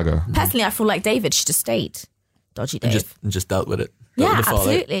in it. Haga. Personally, I feel like David should have stayed. Dodgy Dave. And just dealt with it.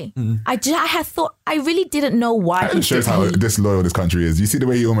 Absolutely. I had thought I really didn't know why. It shows how disloyal this country is. You see the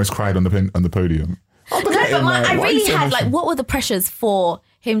way he almost cried on the podium. I really had what were the pressures for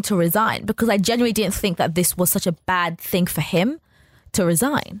him to resign? Because I genuinely didn't think that this was such a bad thing for him to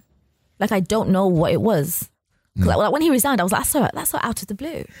resign. Like I don't know what it was. Like when he resigned, I was like, that's so out of the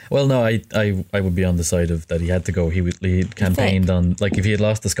blue. Well, no, I would be on the side of that he had to go. He campaigned on, like if he had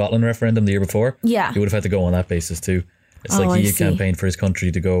lost the Scotland referendum the year before, he would have had to go on that basis too. It's he had campaigned for his country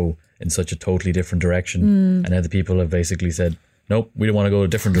to go in such a totally different direction. And now the people have basically said, nope, we don't want to go a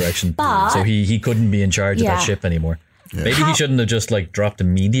different direction. So he couldn't be in charge of that ship anymore. Yeah. Maybe he shouldn't have just dropped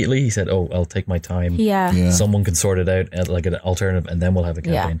immediately. He said, "Oh, I'll take my time. Someone can sort it out at an alternative, and then we'll have a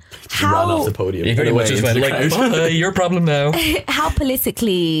campaign." He ran off the podium. He pretty much just went your problem now. How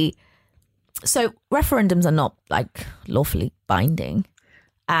politically? So referendums are not lawfully binding.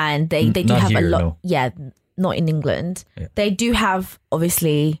 and they do Not have a here, lot. no. Yeah, not in England. Yeah. They do have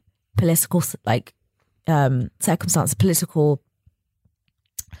obviously political circumstances, political.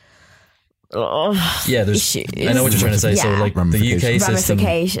 Yeah, there's. Issues. I know what you're trying to say. So, Yeah. like the UK system,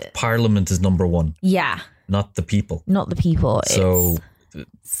 Ramification. Parliament is number one, Yeah, not the people. not the people. So, It's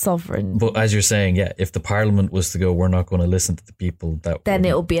sovereign. but as you're saying, yeah, if the Parliament was to go, we're not going to listen to the people. Then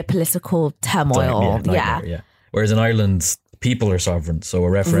it will be a political turmoil. nightmare, yeah. Whereas in Ireland, people are sovereign, so a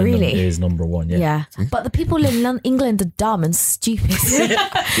referendum Really? is number one. Yeah. But the people in England are dumb and stupid.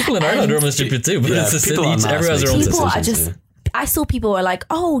 People in Ireland are almost stupid too, but Yeah, it's just people en masse everyone has their own make People are decisions, just. I saw people were like,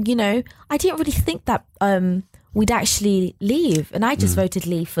 "Oh, you know, I didn't really think that we'd actually leave," and I just voted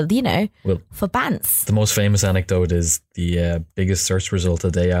leave for Well, for Bants. the most famous anecdote is the biggest search result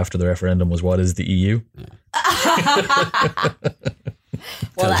a day after the referendum was, "What is the EU?"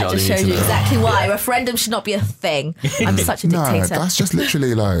 Well, Tells that you all just you need shows to you know. exactly why referendum should not be a thing. I'm such a No, dictator. that's just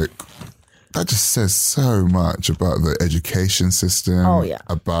literally like, that just says so much about the education system. Oh, yeah.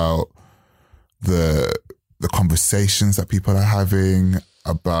 About the conversations that people are having,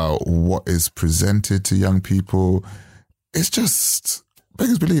 about what is presented to young people. It's just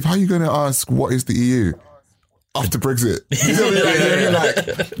beggars believe. How are you going to ask what is the EU after Brexit? You know what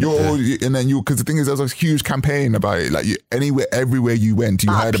I mean? You're like, and then because the thing is, there was a huge campaign about it. Like everywhere you went,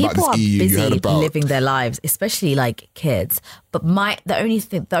 you heard about People this are EU. busy You heard about living their lives, especially like kids. But the only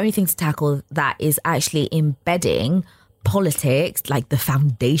thing to tackle that is actually embedding politics, like the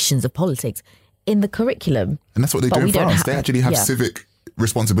foundations of politics, in the curriculum. And that's what they But do in we don't France. have- They actually have yeah. civic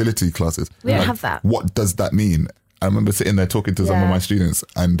responsibility classes. We don't have that. What does that mean? I remember sitting there talking to some of Yeah. my students,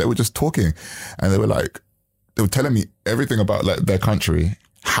 and they were just talking, and they were telling me everything about like their country,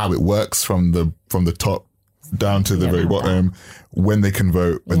 how it works from the top down to the very bottom, when they can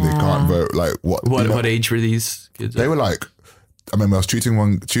vote, when they can't vote, like What age were these kids? they were like. I remember I was tutoring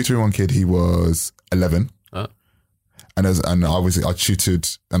one kid. He was 11. And obviously I tutored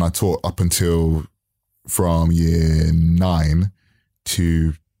and I taught up until from year 9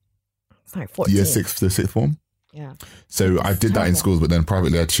 to It's like 14. year 6 to 6th form. Yeah. So I did that in schools, but then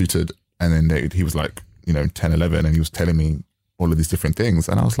privately I tutored, and then he was like, 10, 11, and he was telling me all of these different things.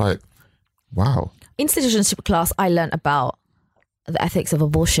 And I was like, wow. In citizenship class, I learned about the ethics of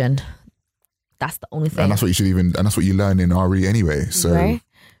abortion. That's the only thing. And that's what that's what you learn in RE anyway. So Right?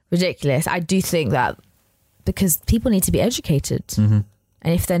 Ridiculous. I do think that because people need to be educated. Mm-hmm.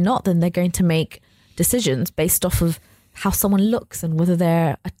 And if they're not, then they're going to make decisions based off of how someone looks and whether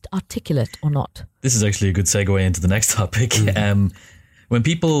they're articulate or not. This is actually a good segue into the next topic. When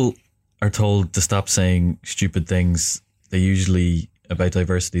people are told to stop saying stupid things, about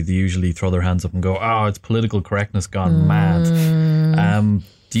diversity, they usually throw their hands up and go, "Oh, it's political correctness gone mad."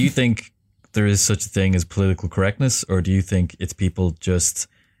 Do you think there is such a thing as political correctness, or do you think it's people just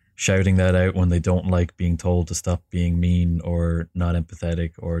shouting that out when they don't like being told to stop being mean or not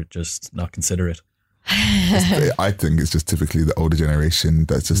empathetic or just not considerate? I think it's just typically the older generation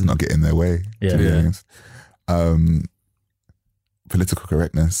that's just not getting their way, to be honest. Political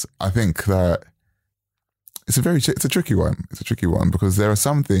correctness. I think that it's a tricky one. It's a tricky one because there are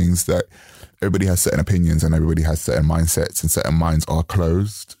some things that everybody has certain opinions and everybody has certain mindsets, and certain minds are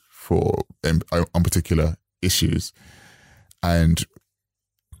closed on particular issues. And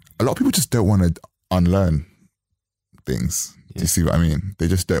a lot of people just don't want to unlearn things. Do you see what I mean? They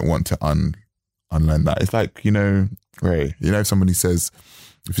just don't want to unlearn that. It's like, Ray, if somebody says,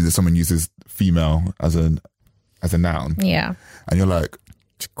 if someone uses female as a noun, Yeah. and you're like,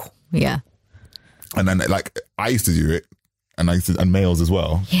 Yeah. and then like I used to do it, and males as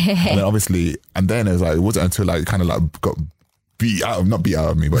well. And then obviously, and then it was like, it wasn't until like kind of like got not beat out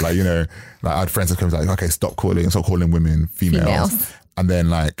of me, but like, like I had friends that come like, okay, stop calling women females. And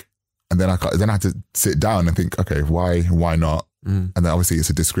then I had to sit down and think, okay, why not? And then obviously it's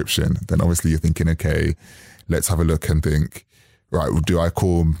a description. Then obviously you're thinking, okay, let's have a look and think, right, do I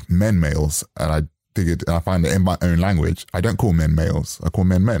call men males? And I figured, and I find that in my own language, I don't call men males, I call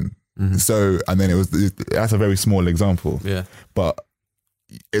men men. So, and then that's a very small example. Yeah. But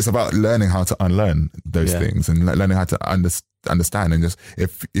it's about learning how to unlearn those things and learning how to understand. And just,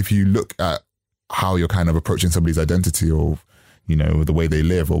 if you look at how you're kind of approaching somebody's identity or, the way they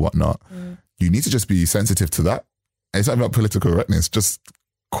live or whatnot, you need to just be sensitive to that. And it's not about political correctness. Just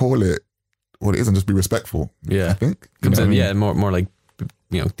call it what it is and just be respectful. Yeah. I think. Comes in, more like,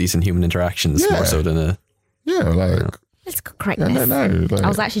 decent human interactions more so than a... Yeah, like... Political correctness. Like, I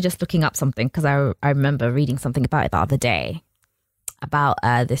was actually just looking up something because I remember reading something about it the other day about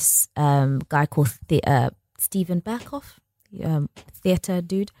this guy called Stephen Berkoff, theatre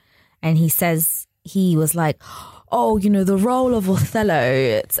dude. And he says he was like, oh, you know, the role of Othello,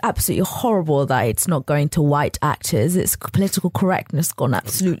 it's absolutely horrible that it's not going to white actors. It's political correctness gone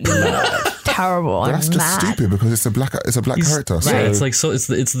absolutely terrible. But that's I'm just mad. stupid because it's a black character. So Yeah, it's like it's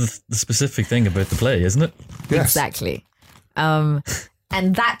the specific thing about the play, isn't it? yes. Exactly.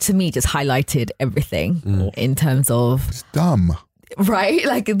 And that to me just highlighted everything in terms of, It's dumb. right?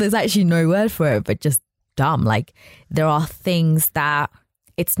 Like there's actually no word for it, but just dumb. Like there are things that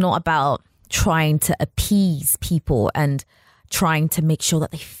it's not about trying to appease people and trying to make sure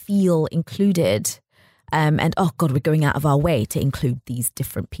that they feel included. And oh God, we're going out of our way to include these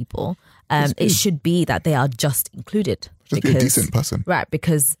different people. It should be that they are just included. Just be a decent person. Right,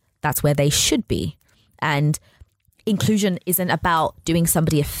 because that's where they should be. And inclusion isn't about doing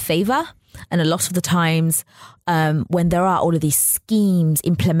somebody a favor. And a lot of the times when there are all of these schemes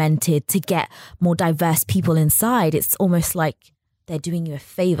implemented to get more diverse people inside, it's almost like they're doing you a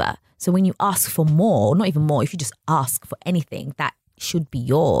favor. So when you ask for more, not even more, if you just ask for anything that should be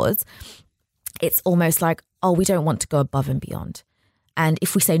yours, it's almost like, oh, we don't want to go above and beyond. And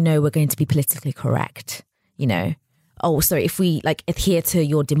if we say no, we're going to be politically correct, you know. Oh, sorry, if we like adhere to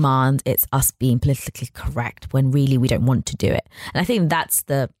your demand, it's us being politically correct when really we don't want to do it. And I think that's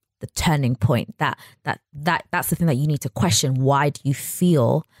the turning point. That's the thing that you need to question. Why do you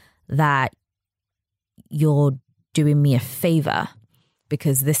feel that you're doing me a favor?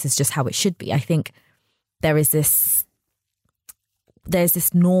 Because this is just how it should be. I think there's this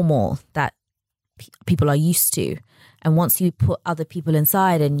normal that people are used to. And once you put other people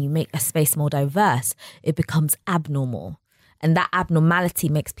inside and you make a space more diverse, it becomes abnormal. And that abnormality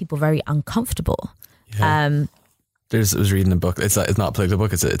makes people very uncomfortable. Yeah. I was reading a book. It's not a political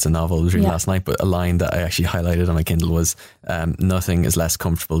book. It's a novel I was reading last night. But a line that I actually highlighted on my Kindle was, "Nothing is less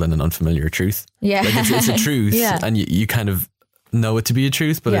comfortable than an unfamiliar truth." Yeah, like it's a truth, Yeah. and you kind of know it to be a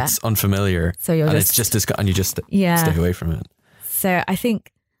truth, but it's unfamiliar. So you're and just- it's just and you just Yeah. stay away from it. So I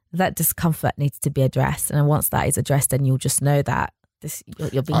think that discomfort needs to be addressed. And once that is addressed, then you'll just know that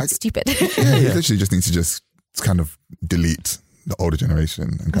you're being stupid. Yeah, you literally just need to just kind of delete the older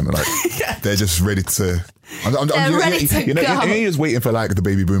generation and kind of like they're just ready to. They're ready to you know, go. you're just waiting for like the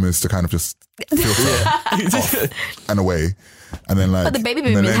baby boomers to kind of just filter off and away, and then like But the baby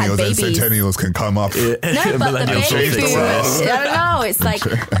boomers had millennials and babies. centennials can come up. No, but the Millennial baby change the boomers, world. I don't know. It's like,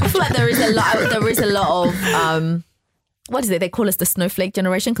 I feel like there is a lot of, what is it? They call us the snowflake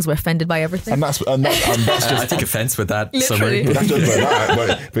generation because we're offended by everything. And that's just. I take offense with that Literally. summary. But that's just like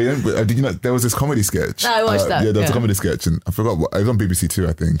that. But did you know there was this comedy sketch? I watched that, Yeah, there was yeah. a comedy sketch, and I forgot what it was on BBC Two.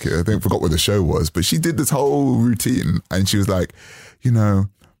 I think I forgot what the show was, but she did this whole routine, and she was like, you know,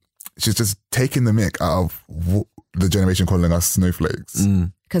 she's just taking the mick out of the generation calling us snowflakes.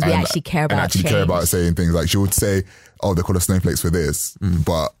 Because we actually care about and actually change. care about saying things like she would say, "Oh, they call us snowflakes for this,"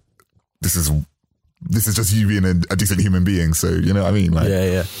 but this is just you being a decent human being. So you know what I mean? Like,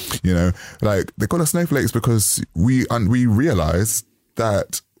 Yeah. you know, like they call us snowflakes because we realize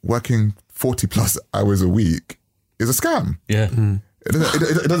that working 40 plus hours a week is a scam. Yeah.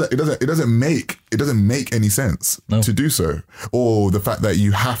 It doesn't make any sense No. to do so, or the fact that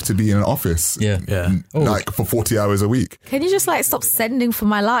you have to be in an office, Yeah. like for 40 hours a week. Can you just like stop sending for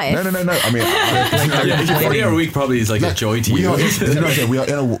my life? No. I mean, 40 hour week probably is like a joy to we you. are, you know what I'm saying? We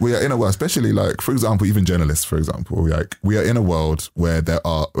are in a world, especially like, for example, even journalists, for example, like we are in a world where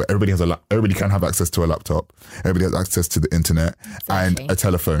where everybody can have access to a laptop, everybody has access to the internet and Exactly. a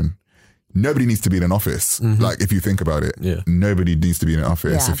telephone. Nobody needs to be in an office. Like if you think about it, Yeah. nobody needs to be in an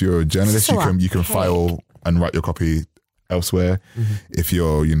office. Yeah. If you're a journalist, So you can archaic. file and write your copy elsewhere. If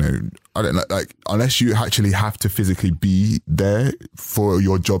you're, you know, I don't know, like unless you actually have to physically be there for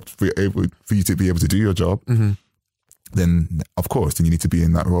your job, for you to be able to do your job, then of course, then you need to be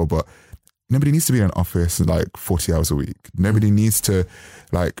in that role. But nobody needs to be in an office like 40 hours a week. Nobody needs to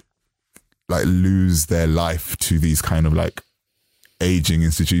like lose their life to these kind of like aging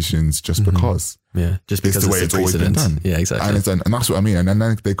institutions just because. Yeah, just It's because the way it's always been precedent. done. Yeah, exactly. And that's what I mean. And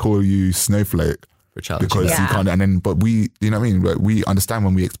then they call you snowflake For challenging. because Yeah. you can't. And then, but we, you know what I mean? Like, we understand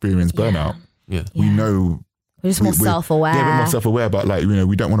when we experience burnout. Yeah. We know. We're just more self-aware. Yeah, we're more self-aware. But like, you know,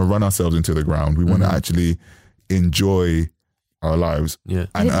 we don't want to run ourselves into the ground. We want to actually enjoy our lives Yeah.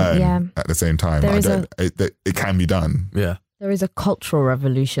 and It is- earn yeah. at the same time. There is It can be done. Yeah. There is a cultural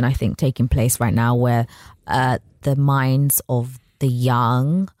revolution, I think, taking place right now where the minds of the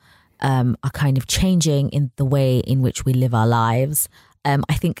young are kind of changing in the way in which we live our lives.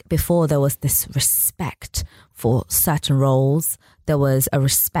 I think before there was this respect for certain roles. There was a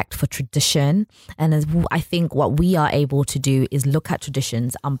respect for tradition. And I think what we are able to do is look at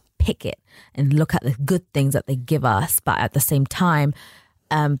traditions, unpick it and look at the good things that they give us. But at the same time,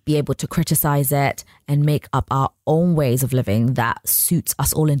 be able to criticize it and make up our own ways of living that suits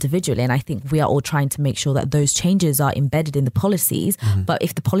us all individually. And I think we are all trying to make sure that those changes are embedded in the policies. But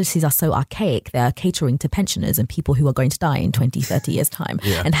if the policies are so archaic, they're catering to pensioners and people who are going to die in 20, 30 years' time.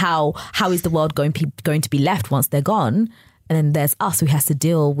 And how is the world going to be left once they're gone? And then there's us who has to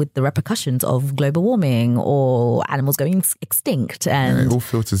deal with the repercussions of global warming or animals going extinct. And it all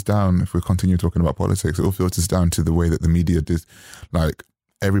filters down, if we continue talking about politics, it all filters down to the way that the media did. Like,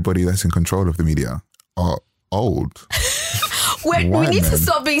 everybody that's in control of the media are old. we need to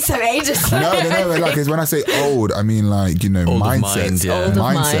stop being so ageist. No. Like, when I say old, I mean, like, you know, old mindsets,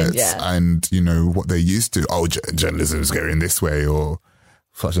 mind, and, you know, what they're used to. Oh, journalism is going this way, or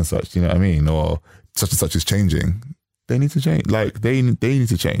such and such, you know what I mean? Or such and such is changing. They need to change. Like, they need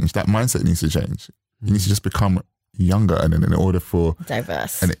to change. That mindset needs to change. You need to just become younger, and then in order for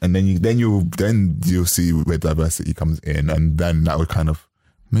diverse, and then you'll see where diversity comes in, and then that would kind of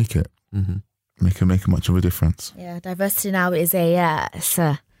make it make much of a difference. Yeah, diversity now is it's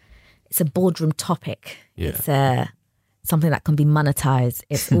a boardroom topic. Yeah. It's something that can be monetized.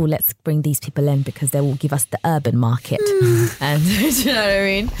 It's let's bring these people in because they will give us the urban market, and do you know what I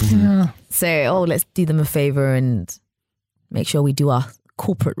mean? Yeah. So let's do them a favor and make sure we do our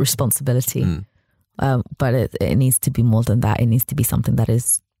corporate responsibility. But it needs to be more than that. It needs to be something that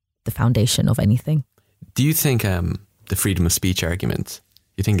is the foundation of anything. Do you think the freedom of speech argument,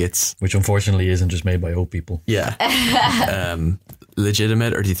 you think it's... Which unfortunately isn't just made by old people. Yeah.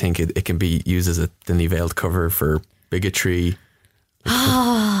 Legitimate, or do you think it can be used as a thinly veiled cover for bigotry?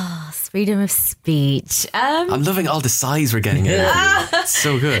 Freedom of speech. I'm loving all the sighs we're getting out of you. It's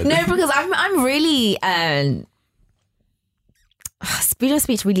so good. No, because I'm really... freedom of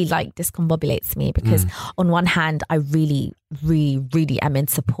speech really discombobulates me because on one hand, I really, really, really am in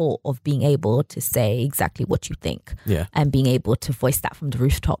support of being able to say exactly what you think, and being able to voice that from the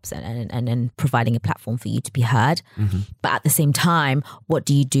rooftops and providing a platform for you to be heard. But at the same time, what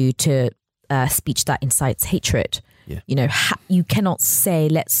do you do to speech that incites hatred? You know, you cannot say,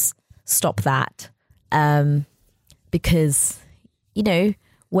 let's stop that, because, you know,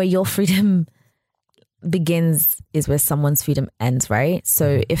 where your freedom begins is where someone's freedom ends, right?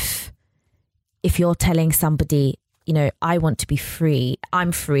 So if you're telling somebody, you know, I want to be free,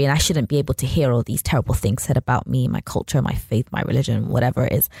 I'm free, and I shouldn't be able to hear all these terrible things said about me, my culture, my faith, my religion, whatever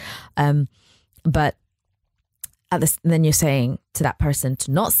it is. But then you're saying to that person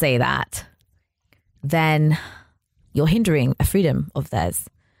to not say that, then you're hindering a freedom of theirs,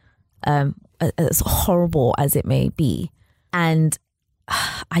 as horrible as it may be. And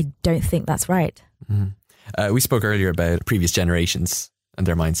I don't think that's right. We spoke earlier about previous generations and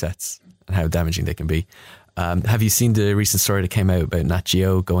their mindsets and how damaging they can be. Have you seen the recent story that came out about Nat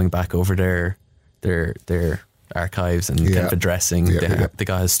Geo going back over their archives and kind of addressing? They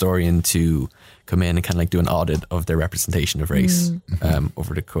got a historian to come in and kind of like do an audit of their representation of race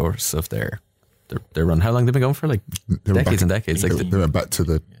over the course of their run. How long have they been going for? Like decades and decades. Like they went back to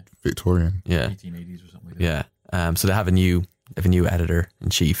the Victorian. 1880s or something like that. So they have a new editor in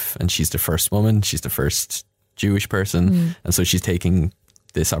chief, and she's the first woman, she's the first Jewish person, and so she's taking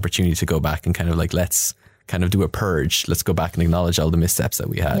this opportunity to go back and kind of like, let's kind of do a purge, let's go back and acknowledge all the missteps that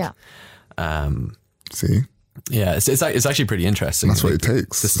we had. It's actually pretty interesting. That's what it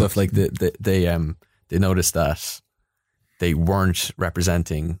takes. The stuff like they noticed that they weren't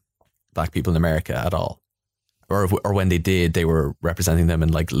representing black people in America at all. Or when they did, they were representing them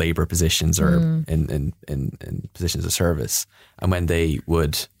in like labor positions or in positions of service. And when they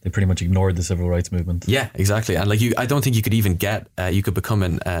pretty much ignored the civil rights movement. Yeah, exactly. And like I don't think you could even you could become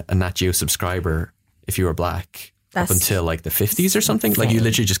a Nat Geo subscriber if you were black up until like the 50s or something. Like you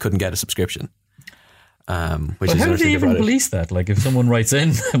literally just couldnn get a subscription. But how do they even police that? Like if someone writes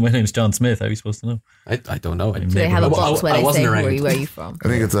in, my name's John Smith, how are you supposed to know? I don't know. Do they have a box where they say where are you from? I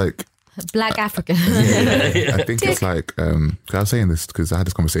think it's like Black African. I think it's like, I was saying this because I had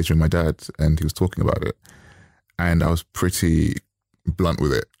this conversation with my dad and he was talking about it, and I was pretty blunt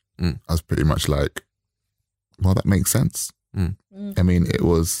with it. I was pretty much like, well, that makes sense. I mean, it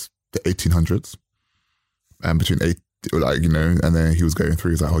was the 1800s and and then he was going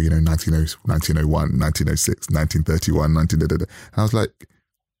through, he's like, 1901, 1906, 1931, and I was like,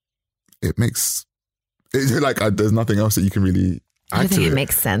 there's nothing else that you can really... I don't think it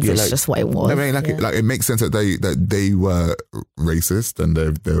makes sense. It's just what it was. I mean, it makes sense that they were racist and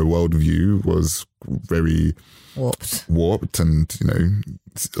their worldview was very warped and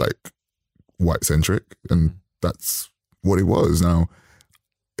like white centric, and that's what it was. Now,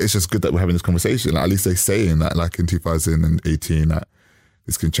 it's just good that we're having this conversation. At least they're saying that, like in 2018, that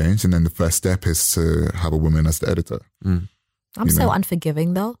this can change, and then the first step is to have a woman as the editor. I'm so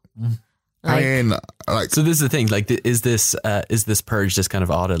unforgiving though. I mean, like, So this is the thing. Like, is this purge, this kind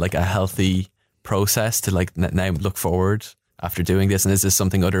of audit, like a healthy process to like now look forward after doing this? And is this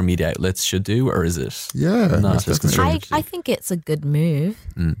something other media outlets should do, or is it? yeah, not it's as definitely- constructive? I think it's a good move.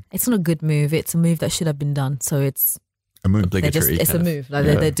 It's not a good move. It's a move that should have been done. So it's a move. Obligatory. it's a kind of- move. Like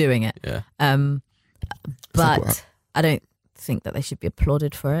Yeah. they're doing it. Yeah. like But what- I don't think that they should be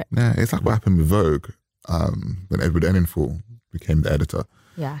applauded for it. Yeah, it's like what happened with Vogue when Edward Enninful became the editor.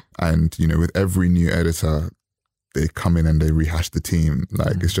 Yeah. And, you know, with every new editor, they come in and they rehash the team.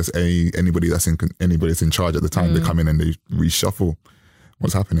 Like it's just anybody that's in charge at the time, they come in and they reshuffle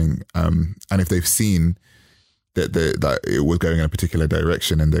what's happening. And if they've seen that it was going in a particular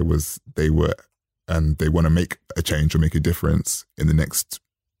direction and they want to make a change or make a difference in the next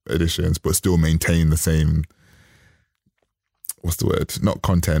editions, but still maintain the same, what's the word? Not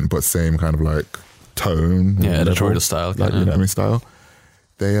content, but same kind of like tone. Yeah, level, editorial style. like, kinda. you know what I mean, style.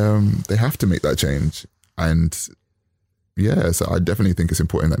 They have to make that change. And yeah, so I definitely think it's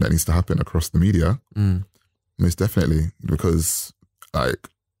important that needs to happen across the media. Most definitely, because like,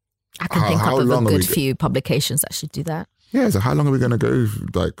 I can think how of a long are good we- few publications that should do that. yeah, so how long are we going to go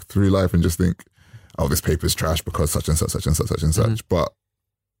like through life and just think, oh, this paper's trash because such and such, such and such, such and such. But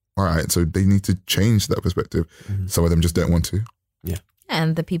all right, so they need to change that perspective. Some of them just don't want to,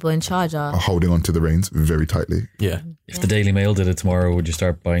 And the people in charge are are. holding on to the reins very tightly. Yeah. If the Daily Mail did it tomorrow, would you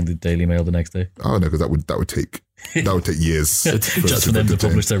start buying the Daily Mail the next day? Oh no, because that would take years Just for them to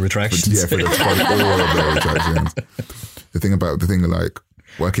publish their retractions. Yeah, for them to publish all of their retractions. The thing like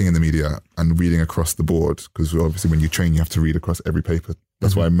working in the media and reading across the board, because obviously when you train, you have to read across every paper.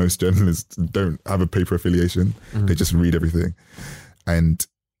 That's why most journalists don't have a paper affiliation. They just read everything. And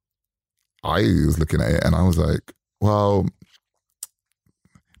I was looking at it and I was like, well,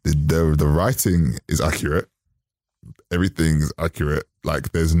 the writing is accurate. Everything's accurate.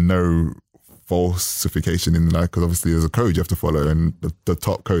 Like there's no falsification in there, because obviously there's a code you have to follow, and the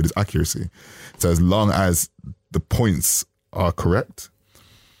top code is accuracy. So as long as the points are correct,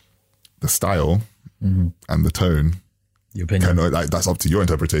 the style and the tone, Your opinion. kind of like that's up to your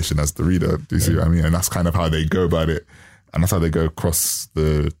interpretation as the reader. Do you see what I mean? And that's kind of how they go about it, and that's how they go across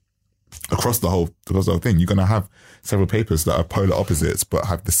the whole thing. You're gonna have several papers that are polar opposites but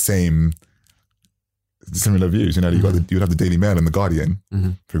have the same similar views. You know, you would have the Daily Mail and the Guardian,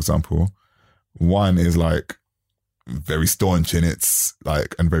 for example. One is like very staunch in its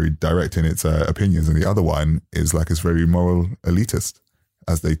like and very direct in its opinions, and the other one is like it's very moral elitist,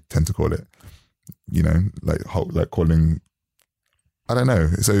 as they tend to call it. You know, like calling. I don't know.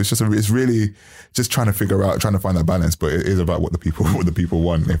 So it's really just trying to find that balance. But it is about what the people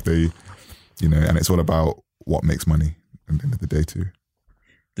want. If they, you know, and it's all about what makes money at the end of the day too.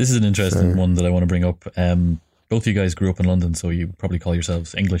 This is an interesting one that I want to bring up. Both of you guys grew up in London, so you probably call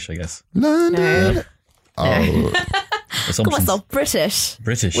yourselves English, I guess. London. Oh, Call Assumptions. myself British.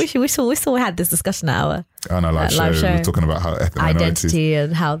 British. We still had this discussion at our on our live live show, show. we're talking about how ethnic minorities, identity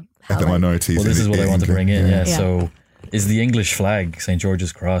and how ethnic minorities. Well, this is what I want to bring in. Yeah. Yeah. So, is the English flag St.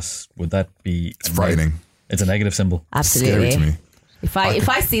 George's Cross? Would that be? It's frightening. It's a negative symbol. absolutely. Scary to me. If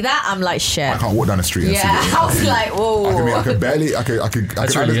I see that, I'm like shit. I can't walk down the street and Yeah, see it. I was like, whoa. I could barely. I could.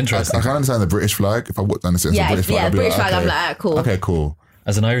 That's really interesting. I can understand the British flag. If I walk down the street, and see a British flag. I'd be British like, flag. I'm okay. like, ah, cool. Okay, cool.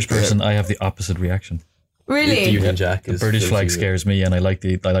 As an Irish person, I have the opposite reaction. Really? The Union Jack The is British flag filthy. scares me, and I like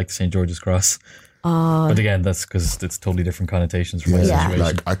the St. George's Cross. But again, that's because it's totally different connotations from my Yeah. situation.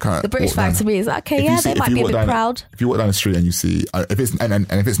 Like I can't. The British walk flag down- to me is like, okay, if you yeah, see- they if might you be a walk bit down- proud. If you walk down the street and you see if it's and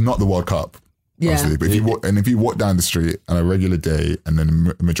if it's not the World Cup, Yeah. obviously, but if you walk down the street on a regular day and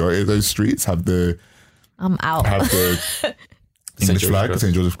then the majority of those streets have the I'm out. English George's flag, Cross.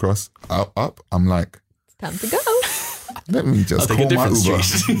 St. George's Cross up, I'm like, Time to go. let me just I'll take call a my different Uber.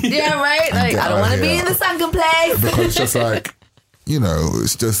 street. Yeah, right? Like, get I don't out want to here. be in the sunken place. Because it's just like, you know,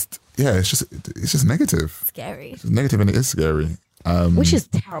 it's just negative. Scary. It's negative and it is scary. Which is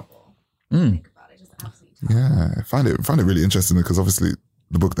terrible. Think about it. Just absolutely Yeah, I find it really interesting because obviously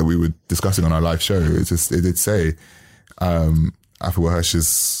the book that we were discussing on our live show, it did say Afua Hirsch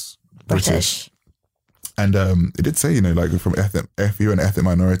is British. And it did say, you know, like from if you're an ethnic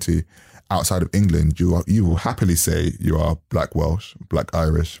minority outside of England, you will happily say you are Black Welsh, Black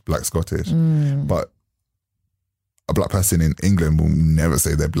Irish, Black Scottish. But a Black person in England will never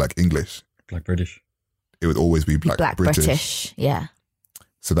say they're Black English. Black British. It would always be Black British. Yeah.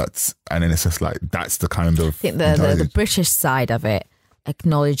 So and then it's just like, that's the kind of... I think the British side of it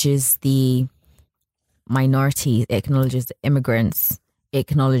acknowledges the minority, it acknowledges the immigrants, it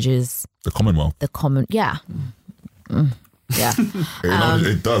acknowledges the Commonwealth. the common, yeah. Yeah.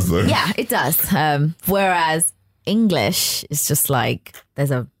 It does though. Yeah, it does. Whereas English is just like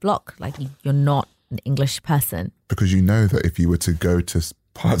there's a block. Like you're not an English person. Because you know that if you were to go to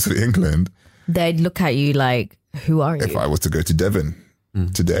parts of England, They'd look at you like, "Who are you?" if I was to go to Devon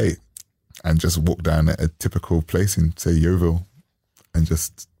today and just walk down a typical place in, say, Yeovil, and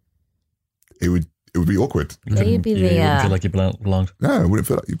just it would be awkward. Yeah, you'd be You wouldn't feel like you belonged. No, it wouldn't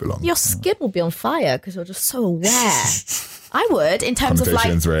feel like you belong. your skin will be on fire because you're just so aware. I would, in terms of like,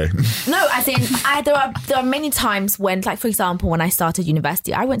 Connotations, Ray. no, as in, there are many times when, like, for example, when I started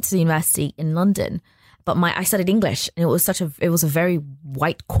university, I went to the university in London, but I studied English, and it was a very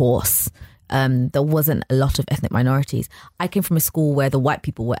white course. There wasn't a lot of ethnic minorities. I came from a school where the white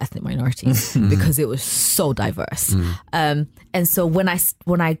people were ethnic minorities because it was so diverse. And so when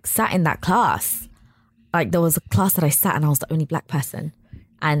I sat in that class, like there was a class that I sat and I was the only black person,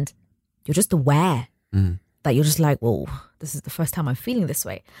 and you're just aware that you're just like, whoa, this is the first time I'm feeling this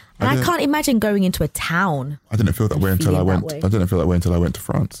way. And I can't imagine going into a town. I didn't feel that way until I went. that way. I didn't feel that way until I went to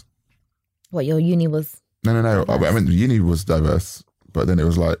France. What, your uni was? No. I mean, uni was diverse, but then it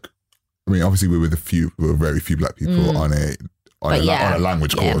was like, I mean, obviously we were very few black people on a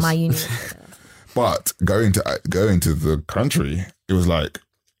language course. Yeah, my uni. But going to the country, it was like,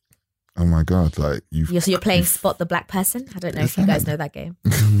 oh my God, like So you're playing Spot the Black Person? I don't know if you guys know that game.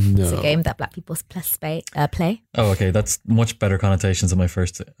 No. It's a game that black people play. Oh, okay. That's much better connotations than my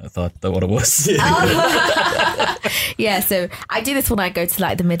first thought that what it was. Yeah, so I do this when I go to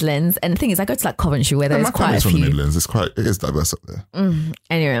like the Midlands, and the thing is, I go to like Coventry where there's my quite a family's from the few. Midlands. It is diverse up there.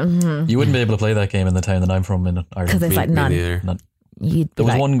 Anyway, You wouldn't be able to play that game in the town that I'm from in because Ireland. there's like Me none. neither. None. You'd be There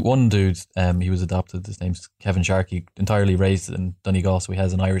was like, one dude, he was adopted. His name's Kevin Sharkey, entirely raised in Donegal, so he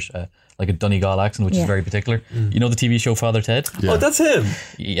has an Irish, like a Donegal accent, which Yeah. is very particular. You know the TV show Father Ted? Yeah. Oh, that's him.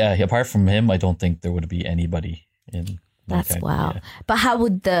 Yeah, apart from him, I don't think there would be anybody in That's county, wow. yeah. But how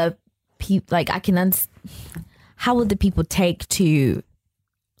would the people, like, how would the people take to,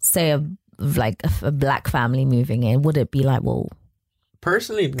 say, a black family moving in? Would it be like, well,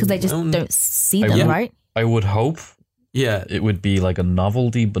 Personally, because they just don't see them, yeah. right? I would hope Yeah, it would be like a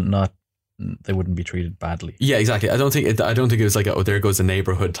novelty, but not, they wouldn't be treated badly. yeah, exactly. I don't think it was like a, oh, there goes a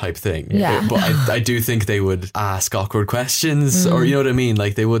neighborhood type thing. Yeah. But I do think they would ask awkward questions, or you know what I mean.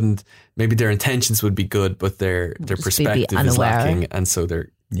 Like they wouldn't. Maybe their intentions would be good, but their Just be perspective is unaware. lacking, and so their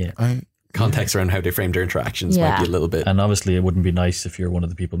Yeah. context around how they frame their interactions might Yeah. be a little bit And obviously, it wouldn't be nice if you're one of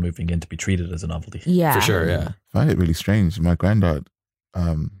the people moving in to be treated as a novelty. Yeah. for sure. Yeah. I find it really strange. My granddad,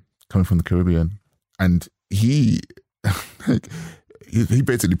 coming from the Caribbean, and he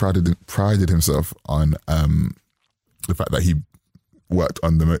basically prided himself on the fact that he worked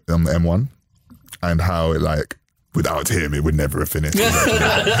on the M1 and how it, like, without him it would never have finished. You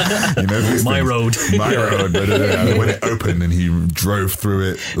know, these My things. road. My road. When it opened and he drove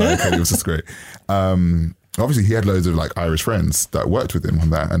through it, like, and it was just great. Obviously, he had loads of like Irish friends that worked with him on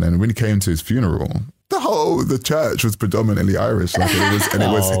that, and then when he came to his funeral, the church was predominantly Irish. Like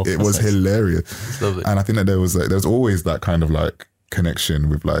it was nice. hilarious. Lovely. And I think that there was always that kind of like connection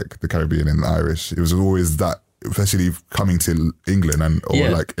with like the Caribbean and the Irish. It was always that, especially coming to England or Yeah.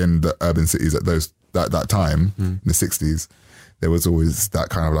 like in the urban cities at that time in the 60s, there was always that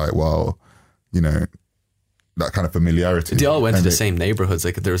kind of like, well, you know, that kind of familiarity. They all went to And the same neighborhoods.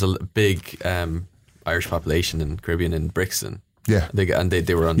 Like there was a big Irish population in Caribbean in Brixton. Yeah. They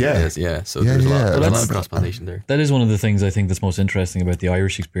were on Yeah. So Yeah, there's a yeah. lot, Well, there's a lot that's- of cross pollination there. That is one of the things I think that's most interesting about the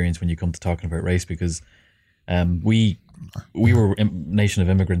Irish experience when you come to talking about race, because we were a nation of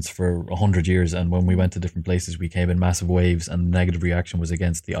immigrants for 100 years, and when we went to different places, we came in massive waves, and the negative reaction was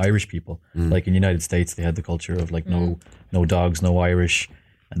against the Irish people. Like in the United States, they had the culture of like no dogs, no Irish,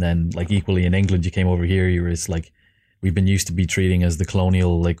 and then like equally in England, you came over here, you were just like, we've been used to be treating as the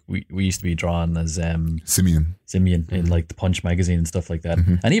colonial, like we used to be drawn as Simeon. in like the Punch magazine and stuff like that.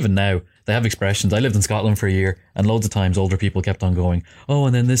 And even now they have expressions. I lived in Scotland for a year, and loads of times older people kept on going, oh,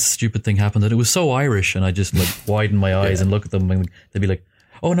 and then this stupid thing happened and it was so Irish, and I just like widen my eyes and look at them and they'd be like,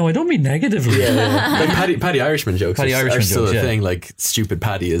 oh no, I don't mean negatively. Like Paddy Irishman jokes. Paddy are Irishman still jokes, a yeah. thing. Like stupid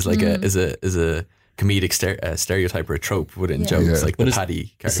Paddy is like is a comedic stereotype or a trope within jokes. Yeah. Like But the it's- Paddy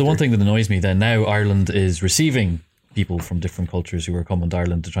character. It's the one thing that annoys me. Then now Ireland is receiving people from different cultures who are coming to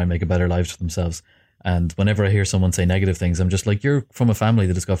Ireland to try and make a better lives for themselves. And whenever I hear someone say negative things, I'm just like, you're from a family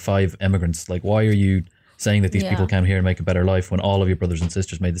that has got 5 immigrants. Like, why are you saying that these Yeah. people came here and make a better life when all of your brothers and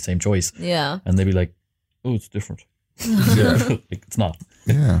sisters made the same choice? Yeah. And they'd be like, oh, it's different. Yeah. Like, it's not.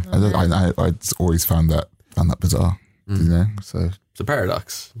 Yeah. I always found that bizarre. You know? So It's a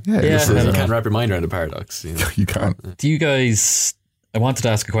paradox. yeah, Yeah. it's- So I you don't can't know. wrap your mind around a paradox. You know? you can't. Do you guys, I wanted to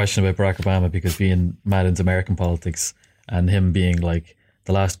ask a question about Barack Obama, because being mad into American politics and him being like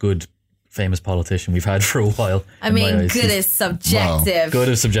the last good famous politician we've had for a while. I in my mean, eyes. good is subjective. Good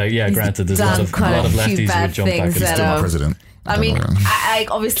is subjective. Yeah, granted, there's done a lot of quite a few lefties who bad would jump back things and that Still are- my president. I mean, Don't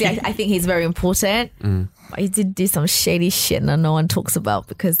worry. I think he's very important. But he did do some shady shit that no one talks about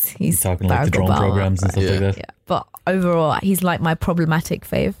because he's talking like the Barack drone Obama. programs and stuff like that. Yeah, but overall, he's like my problematic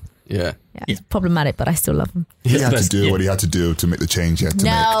fave. Yeah. Yeah, he's problematic, but I still love him. He He's had the to best. do Yeah. what he had to do to make the change he had to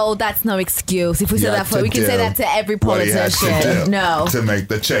make. No, that's no excuse. If we say He that had for, to we can say do that to every what he had to politician. do No, to make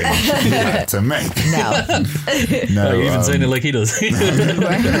the change he had to make. no. No, Oh, you're even saying it like he does. he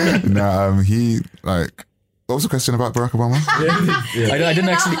like. What was the question about Barack Obama? I didn't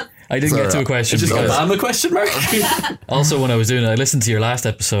actually. I didn't get to a question. Just because Obama question mark? also, when I was doing it, I listened to your last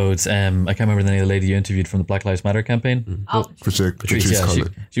episodes. I can't remember the name of the lady you interviewed from the Black Lives Matter campaign. Patrice Yeah,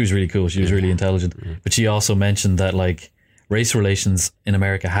 Collett. she was really cool. She was really intelligent. But she also mentioned that like race relations in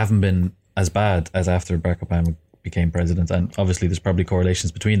America haven't been as bad as after Barack Obama became president. And obviously there's probably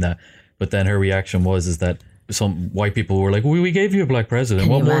correlations between that. But then her reaction is that some white people were like, we gave you a black president.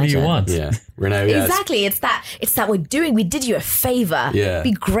 Can What you more do you imagine? want? Yeah. We're now, yeah. Exactly. It's that we did you a favor. Yeah.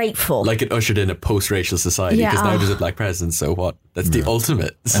 Be grateful. Like it ushered in a post-racial society Yeah. because now there's a black president. So what? That's the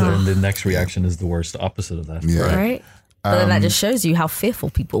ultimate. And then the next reaction is the worst opposite of that. Yeah. right? But then that just shows you how fearful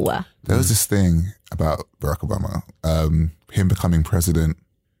people were. There was this thing about Barack Obama. Him becoming president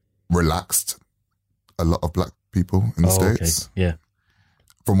relaxed a lot of black people in the States. Okay. Yeah.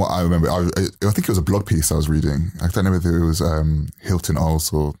 From what I remember, I think it was a blog piece I was reading. I don't know whether it was Hilton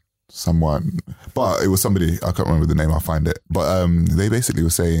Als or someone, but it was somebody, I can't remember the name, I'll find it. But they basically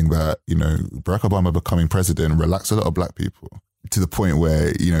were saying that, Barack Obama becoming president relaxed a lot of black people to the point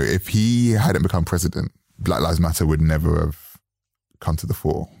where, if he hadn't become president, Black Lives Matter would never have come to the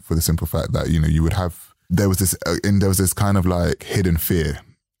fore, for the simple fact that, you would have, there was this kind of like hidden fear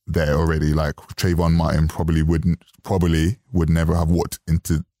there already. Like Trayvon Martin probably would never have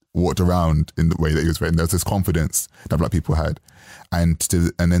walked around in the way that he was written. There was this confidence that black people had, and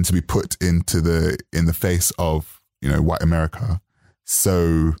then to be put in the face of white America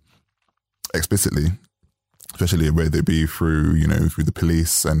so explicitly, especially whether it be through through the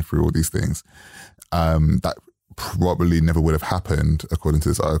police and through all these things, that probably never would have happened, according to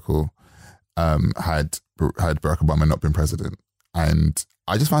this article, had Barack Obama not been president. And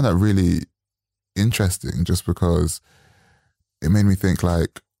I just found that really interesting, just because it made me think,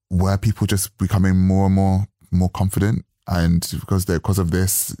 like, were people just becoming more and more confident, and because of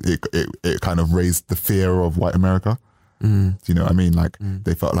this, it kind of raised the fear of white America. Do you know what I mean? Like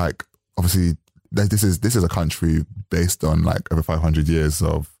they felt like, obviously, this is a country based on like over 500 years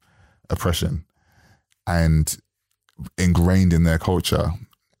of oppression, and ingrained in their culture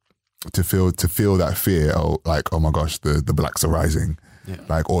to feel that fear, like, oh my gosh, the blacks are rising. Yeah.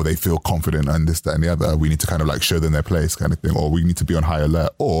 Like, or they feel confident and this, that, and the other. We need to kind of like show them their place, kind of thing. Or we need to be on high alert.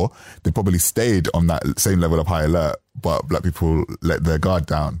 Or they probably stayed on that same level of high alert, but black people let their guard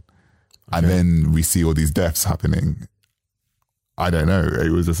down. Okay. And then we see all these deaths happening. I don't know. It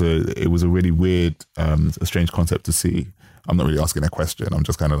was a really weird, a strange concept to see. I'm not really asking a question. I'm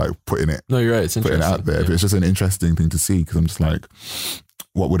just kind of like putting it. No, you're right. It's putting it out there. Yeah. But it's just an interesting thing to see, because I'm just like,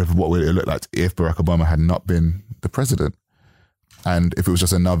 what would it look like if Barack Obama had not been the president? And if it was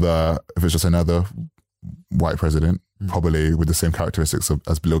just another white president, probably with the same characteristics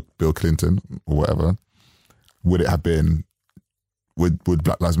as Bill Clinton or whatever, would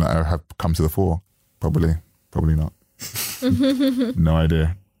Black Lives Matter have come to the fore? Probably not. No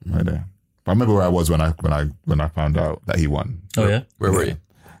idea. But I remember where I was when I found out that he won. Oh yeah, where were you?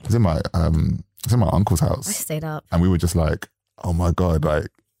 I was in my uncle's house. I stayed up, and we were just like, oh my God, like,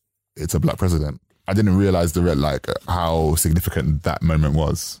 it's a black president. I didn't realize how significant that moment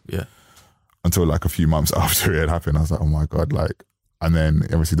was. Yeah. Until like a few months after it had happened. I was like, oh my God, like, and then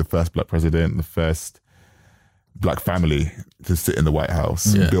obviously the first black president, the first black family to sit in the White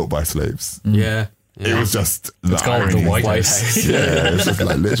House, built by slaves. Yeah. It was just it's called the White House. Yeah, it's just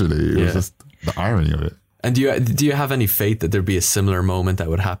like literally, it was just the irony of it. And do you have any faith that there'd be a similar moment that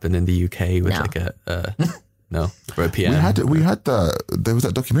would happen in the UK with like a no, for a PM? We had there was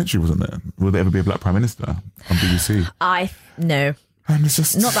that documentary, wasn't there? Will there ever be a black prime minister on BBC? No. And it's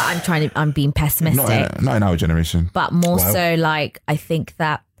just not that I'm being pessimistic. Not in our generation. But more so, like, I think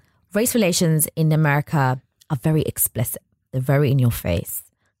that race relations in America are very explicit. They're very in your face.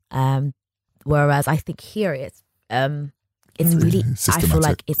 Whereas I think here it's really, I feel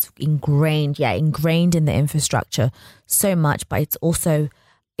like it's ingrained in the infrastructure so much, but it's also,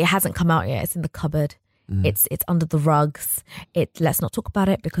 it hasn't come out yet. It's in the cupboard. It's under the rugs. Let's not talk about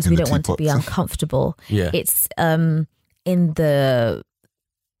it because we don't want to be uncomfortable. Yeah. It's in the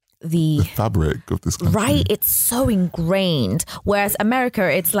fabric of this country. Right, it's so ingrained. Whereas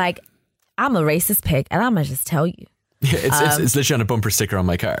America, it's like I'm a racist pig, and I'm gonna just tell you. Yeah, it's literally on a bumper sticker on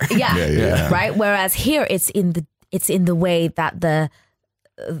my car. Yeah, right. Whereas here, it's in the way that the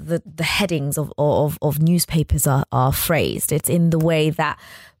headings of newspapers are phrased. It's in the way that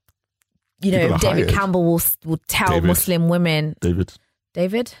David hired. Campbell will tell David. Muslim women. David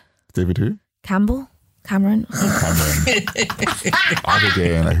who? Cameron. Cameron.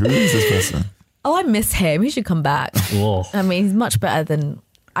 Abigail. Like, who is this person? Oh, I miss him. He should come back. Whoa. I mean, he's much better than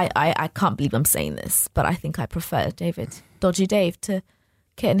I can't believe I'm saying this, but I think I prefer Dodgy Dave to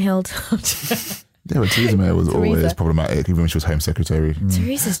Kitten Hild. Yeah, but Theresa May was always Theresa. problematic, even when she was Home Secretary.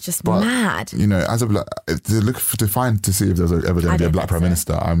 Teresa's just But, mad. As a black, to see if there's ever going to be a don't black think prime so.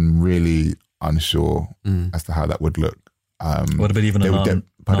 minister, I'm really unsure as to how that would look. What about even they a would get-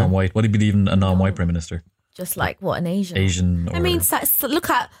 pardon? non-white? What about even a non-white prime minister? Just like what an Asian. Asian? Or, I mean, look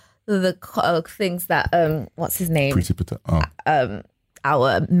at the things that what's his name? Priti Patel. Oh,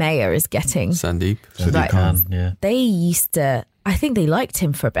 Our mayor is getting. Sandeep. Sadiq Right. Khan. yeah. They used to. I think they liked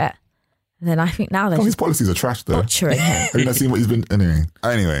him for a bit, and then I think now they're Oh, his just policies are trash, though. butchering him. Have you not seen what he's been?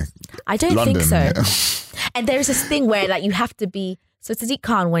 Anyway, I don't London. think so. Yeah. And there's this thing where like you have to be. So Sadiq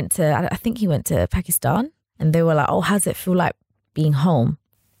Khan went to. I think he went to Pakistan, and they were like, "Oh, how does it feel like being home?"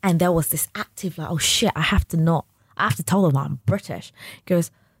 And there was this active like, "Oh shit, I have to tell them I'm British." He goes,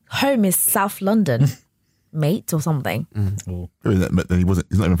 "Home is South London, mate, or something." Oh. But then he's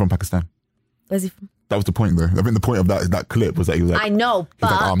not even from Pakistan. Where's he from? That was the point, though. I think the point of that clip was that he was like, I know, he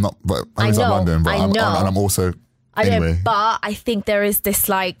was like, but oh, I'm not, but I'm I in South know, London, but I I'm, know. and I'm also I anyway. know, but I think there is this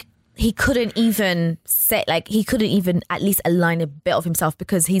like he couldn't even say like he couldn't even at least align a bit of himself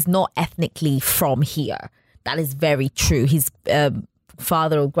because he's not ethnically from here. That is very true. His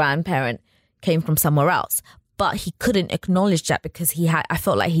father or grandparent came from somewhere else, but he couldn't acknowledge that because I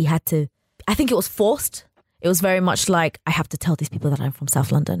felt like he had to. I think it was forced. It was very much like I have to tell these people that I'm from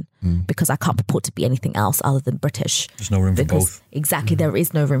South London because I can't purport to be anything else other than British. There's no room for both. Exactly, there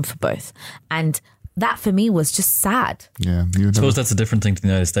is no room for both, and that for me was just sad. Yeah, I suppose that's a different thing to the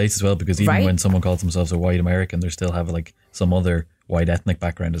United States as well, because even Right? when someone calls themselves a white American, they still have like some other white ethnic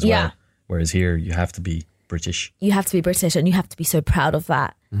background as Yeah. well. Whereas here, you have to be British. You have to be British and you have to be so proud of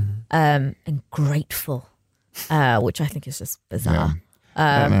that and grateful, which I think is just bizarre.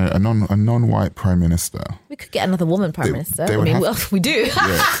 a non-white prime minister. We could get another woman prime minister. they I would mean, have- well, we do.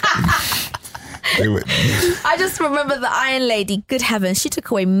 They were, I just remember the Iron Lady. Good heavens, she took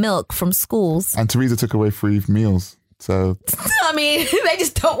away milk from schools. and Theresa took away free meals. So I mean, they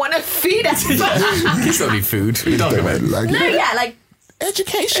just don't want to feed us. It's only food. What are you talking about? like, No, yeah, like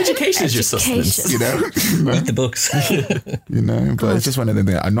education, Education is your sustenance. education. you know, The books. But it's just one of the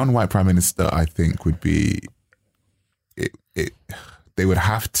things. A non-white prime minister, I think, would be it. They would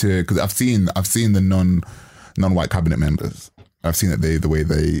have to, because I've seen the non-white cabinet members. I've seen that the way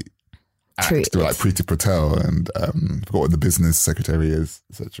they act, Treat. like Priti Patel and I forgot what the business secretary is,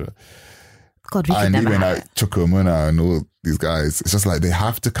 etc. God, we could And never even have like Chukwumuna and all these guys, it's just like they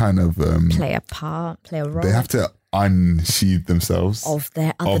have to kind of play a part, play a role. they have to unsheathe themselves of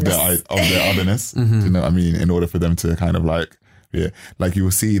their of otherness. their otherness. Do you know what I mean? In order for them to kind of like, yeah, like you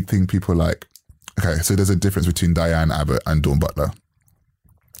will see people like, okay, so there's a difference between Diane Abbott and Dawn Butler,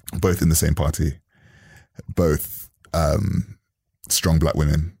 both in the same party, both strong black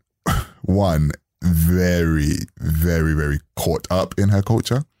women. One very, very, very caught up in her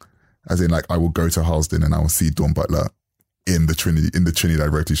culture, as in like I will go to Harlesden and I will see Dawn Butler in the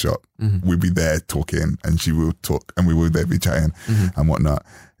Trinidad roti shop. We'll be there talking, and she will talk, and we will there be chatting and whatnot.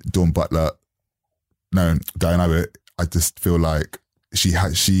 Dawn Butler, no, Diane Abbott. I just feel like she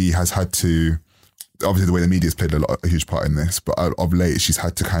has had to. Obviously, the way the media's played a huge part in this, but of late, she's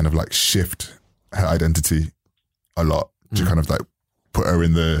had to kind of like shift her identity a lot to kind of like put her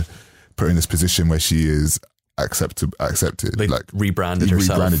in this position where she is accepted, like rebranded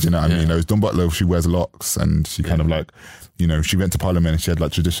herself. Rebranded, you know what I mean? Yeah. Dawn Butler, she wears locks, and she kind of like, you know, she went to Parliament and she had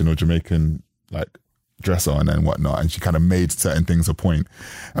like traditional Jamaican like dress on and whatnot, and she kind of made certain things a point.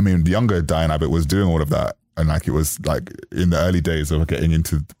 I mean, the younger Diane Abbott was doing all of that, and like it was like in the early days of getting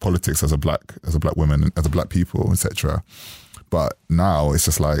into politics as a black woman, as a black people, etc. But now it's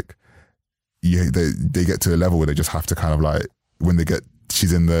just like they get to a level where they just have to kind of like, when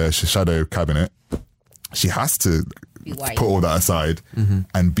she's in the shadow cabinet, she has to white. put all that aside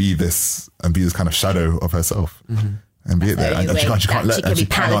and be this kind of shadow of herself and be it there. the And she only can't way let that she can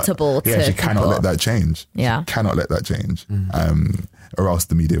be palatable yeah, to she cannot people. let that change. Yeah. She cannot let that change. Or else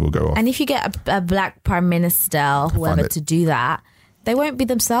the media will go off. And if you get a black prime minister or whoever it. to do that, they won't be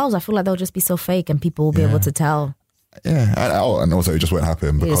themselves. I feel like they'll just be so fake and people will be able to tell. Yeah, and also it just won't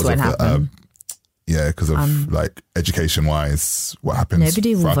happen because just won't of the happen. Yeah, because of like education wise, what happens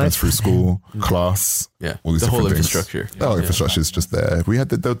Nobody will vote through for school, class, Yeah, all these the whole different things. infrastructure. The whole infrastructure is just there. We had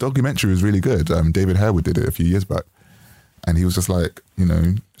the documentary was really good. David Harewood did it a few years back, and he was just like,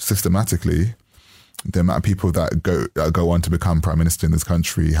 systematically, the amount of people that go on to become prime minister in this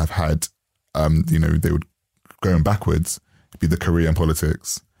country have had, they would going backwards. It'd be the Korean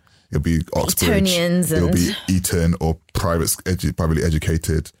politics. It'll be Oxbridge. Etonians It'll and- be Eton or privately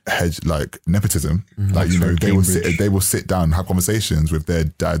educated, like nepotism. Like they will sit down, have conversations with their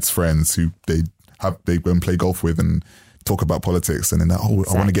dad's friends who they go and play golf with and talk about politics. And then I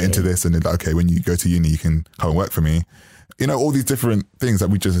want to get into this. And they're like, okay, when you go to uni, you can come and work for me. All these different things that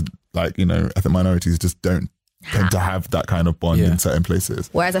we just ethnic minorities just don't tend to have that kind of bond in certain places.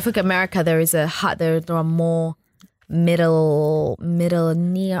 Whereas I think America, there are more middle,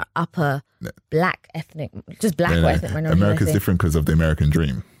 near, upper black ethnic, just black or ethnic minority. America's I think. different because of the American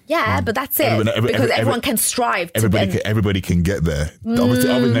dream. Yeah, but that's it. Because everyone can strive to Everybody can get there. Obviously,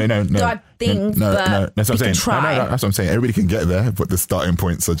 no. there are things, no, but that's what I'm we saying. can try. No, that's what I'm saying. Everybody can get there, but the starting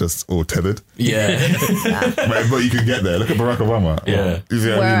points are just all tethered. Yeah. but you can get there. Look at Barack Obama. Yeah. You see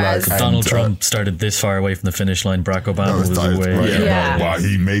what I mean? Whereas- Like, Donald and, Trump started this far away from the finish line. Barack Obama was started, away. right, Yeah. Wow,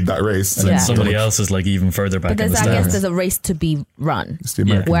 he made that race. And then Yeah. somebody else is like even further back But in the I guess stands. there's a race to be run. It's the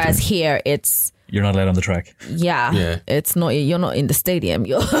American Whereas dream. here it's You're not allowed on the track. Yeah. it's not. You're not in the stadium.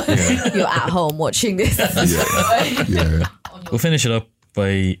 You're you're at home watching this. Yeah. We'll finish it up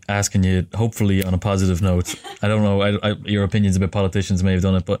by asking you, hopefully on a positive note. I don't know your opinions about politicians may have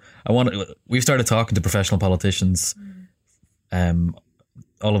done it, but we've started talking to professional politicians.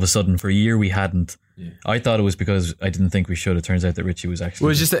 All of a sudden, for a year we hadn't. I thought it was because I didn't think we should. It turns out that Richie was actually.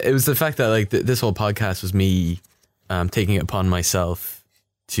 Well, it was the fact that like this whole podcast was me taking it upon myself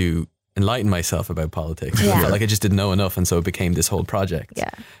to enlighten myself about politics. Yeah. I felt like I just didn't know enough, and so it became this whole project.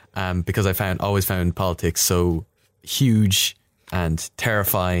 Yeah. Because I always found politics so huge and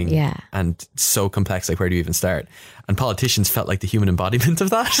terrifying, Yeah. and so complex. Like, where do you even start? And politicians felt like the human embodiment of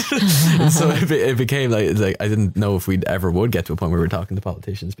that. And so it became like I didn't know if we'd ever would get to a point where we were talking to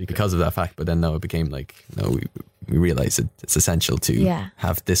politicians because of that fact. But then it became like, no, we realized it's essential to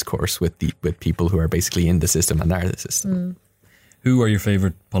have discourse with people who are basically in the system and are the system. Who are your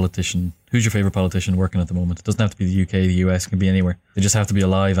favorite politician? Who's your favorite politician working at the moment? It doesn't have to be the UK, the US, it can be anywhere. They just have to be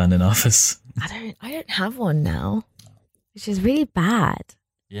alive and in office. I don't have one now, which is really bad.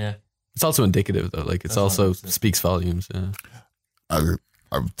 Yeah. It's also indicative though. Like, it's also speaks volumes. Yeah.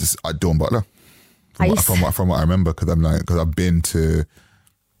 I Dawn Butler. I used- From what I remember, because I've been to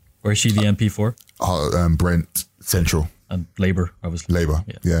Where's she the MP for? Brent Central. And Labour, obviously. Labour,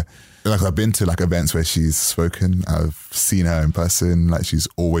 yeah. Like, I've been to like events where she's spoken. I've seen her in person. Like, she's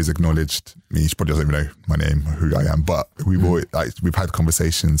always acknowledged me. She probably doesn't even know my name, who I am, but we've had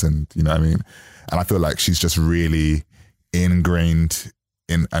conversations, and you know what I mean. And I feel like she's just really ingrained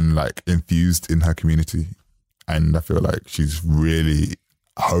in and like infused in her community. And I feel like she's really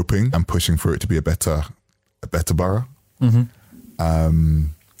hoping and pushing for it to be a better borough.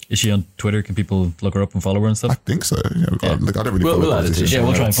 Is she on Twitter? Can people look her up and follow her and I stuff? think so. Like, I don't really We'll follow add it to politicians. the show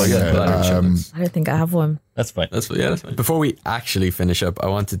we'll try and notes. find it. We'll add it to the show notes. I don't think I have one. That's fine. That's fine. Before we actually finish up, I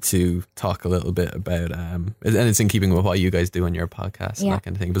wanted to talk a little bit about, and it's in keeping with what you guys do on your podcast and Yeah. that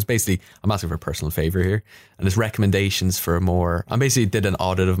kind of thing. But it's basically, I'm asking for a personal favor here, and it's recommendations for I basically did an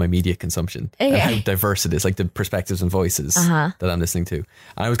audit of my media consumption and how diverse it is, like the perspectives and voices that I'm listening to. And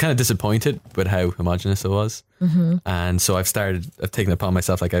I was kind of disappointed with how homogenous it was. And so I've taken it upon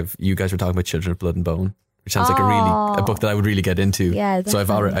myself. Like, you guys were talking about Children of Blood and Bone, which sounds like a book that I would really get into. Yeah, so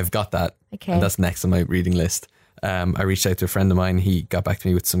I've got that. Okay. And that's next on my reading list. I reached out to a friend of mine. He got back to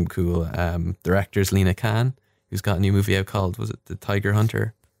me with some cool directors. Lena Khan, who's got a new movie out called, was it The Tiger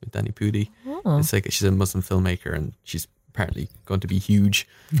Hunter with Danny Pudi? It's like, she's a Muslim filmmaker and she's apparently going to be huge.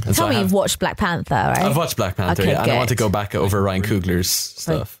 And Tell me you've watched Black Panther, right? I've watched Black Panther, Okay, and I want to good. go back over Ryan Coogler's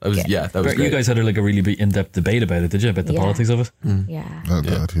stuff. That was But great. you guys had a really in-depth debate about it, did you? About the Yeah. politics of it? Yeah. Oh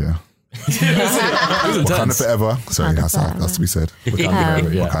God, yeah. It was Wakanda intense. forever. Sorry, that's to be said. Wakanda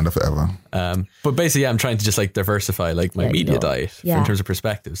forever. Yeah. Wakanda forever. But basically, I'm trying to just like diversify like my media diet Yeah. in terms of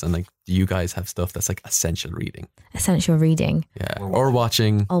perspectives. And like, do you guys have stuff that's like essential reading? Essential reading. Yeah. Or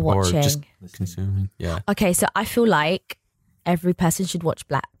watching. Or just watching. consuming. Yeah. Okay, so I feel like every person should watch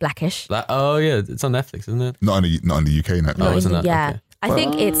Blackish. Oh yeah, it's on Netflix, isn't it? Not in the UK now. Oh, isn't it? Yeah. Okay. I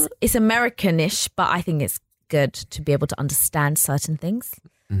think it's Americanish, but I think it's good to be able to understand certain things,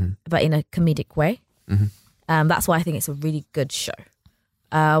 but in a comedic way. That's why I think it's a really good show.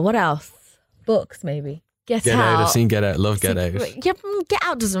 What else? Books, maybe. Get Get Out. Out. I've seen Get Out. Love Get Out. Yeah, Get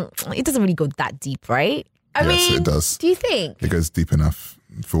Out doesn't really go that deep, right? I Yes, mean, it does. do you think? It goes deep enough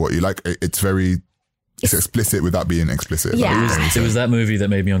for what you like. It's very it's explicit without being explicit. Yeah. It was that movie that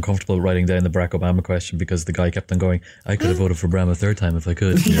made me uncomfortable writing down the Barack Obama question because the guy kept on going, I could have voted for Bram a third time if I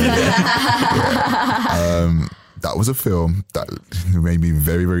could. That was a film that made me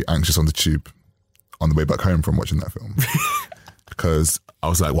very, very anxious on the tube on the way back home from watching that film. Because I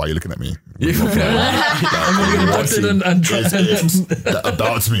was like, why are you looking at me? and It's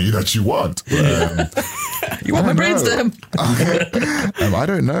about me that you want. you want my brainstem? I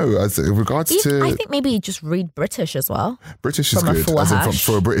don't know. As in regards to I think maybe just read British as well. British is from a good, full as in hash.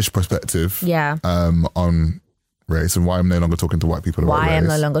 for a British perspective. Yeah. On race and why I'm no longer talking to white people about Why race. I'm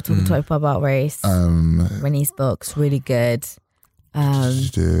no longer talking to people about race. Rennie's book's really good.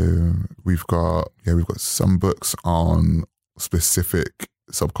 We've got some books on specific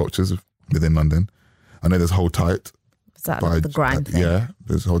subcultures within London. I know there's Hold Tight. Is that the grind thing? Yeah,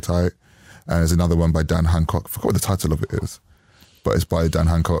 there's Hold Tight. And there's another one by Dan Hancock. I forgot what the title of it is, but it's by Dan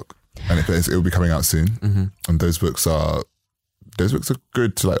Hancock, and it will be coming out soon. Mm-hmm. And those books are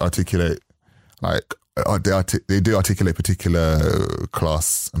good to like articulate, like they do articulate particular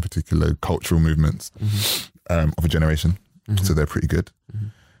class and particular cultural movements of a generation. Mm-hmm. So they're pretty good.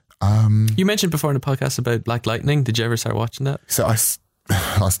 You mentioned before in the podcast about Black Lightning. Did you ever start watching that? So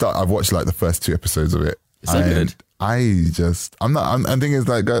I've watched like the first 2 episodes of it. Is that good? I'm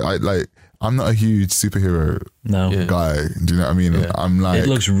not a huge superhero No. Yeah. guy. Do you know what I mean? Yeah. I'm like, It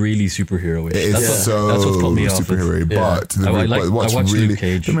looks really superhero-ish. it is That's so what's put me off. superhero. Yeah. But I what's watched really, Luke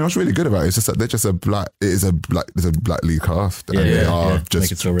Cage. I mean, what's really good about it is just that there's a black lead cast, and they are Make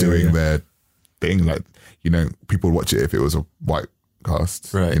just it so rare, doing yeah. their thing. Like, you know, people would watch it if it was a white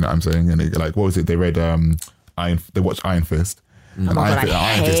cast. Right. You know what I'm saying? And they, like, what was it? They read they watched Iron Fist. And Oh my God,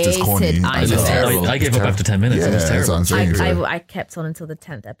 Iron Fist is corny. hated Iron It's Fist. terrible. I gave up after 10 minutes. Yeah, It was that's what terrible. I'm saying. I kept on until the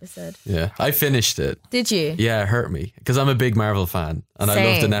 10th episode. Yeah, I finished it. Did you? Yeah, it hurt me because I'm a big Marvel fan and I love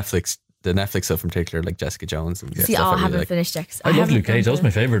Same. the Netflix stuff, in particular, like Jessica Jones and See, stuff. I really haven't like. finished X. I love Luke Cage. That was my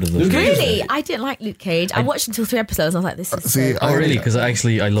favourite of those. Really? I didn't like Luke Cage. I watched until 3 episodes. I was like, this is See, so Oh, I- really? Because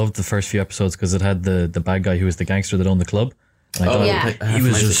I loved the first few episodes because it had the bad guy who was the gangster that owned the club. And I thought Yeah. he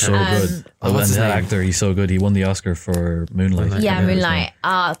was just so good. Oh, what's and his that name? actor, he's so good. He won the Oscar for Moonlight. Yeah, as well. Moonlight.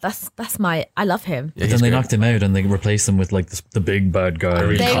 That's my. I love him. Yeah, But he's then they great. knocked him out and they replaced him with like the big bad guy.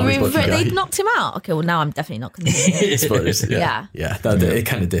 They knocked him out. Okay, well now I'm definitely not going to see him. Spoilers, Yeah. yeah. It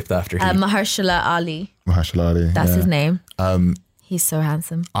kind of dipped after he. Mahershala Ali. Mahershala Ali. That's yeah. his name. He's so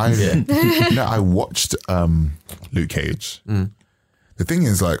handsome. I watched Luke Cage. The thing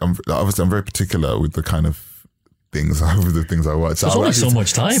is, like, I'm very particular with the kind of things I watch. There's only so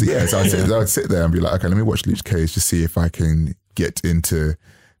much time. So I'd sit there and be like, okay, let me watch Luke Cage to see if I can get into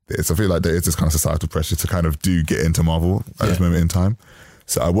this. I feel like there is this kind of societal pressure to kind of get into Marvel at this moment in time.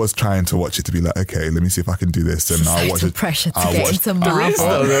 So I was trying to watch it to be like, okay, let me see if I can do this, and I'll watch it. Pressure to I'll get watch- into Marvel.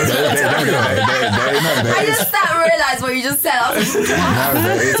 I just sat and realised what you just said. I was like, No,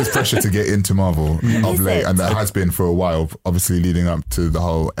 there is this pressure to get into Marvel of Is late, it? and there has been for a while. Obviously, leading up to the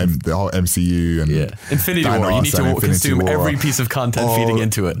whole MCU and Infinity War. You Thanos need to and Infinity consume War. every piece of content All feeding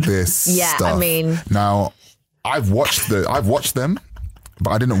into it. This Yeah, I stuff. mean- now I've watched them, but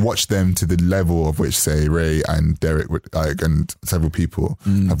I didn't watch them to the level of which, say, Ray and Derek, and several people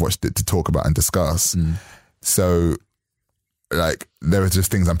have watched it to talk about and discuss. So, like, there are just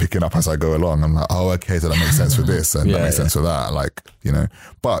things I'm picking up as I go along. I'm like, oh, okay, so that makes sense for this, and that makes sense for that. Like, you know,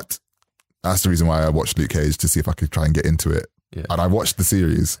 but that's the reason why I watched Luke Cage, to see if I could try and get into it. Yeah. And I watched the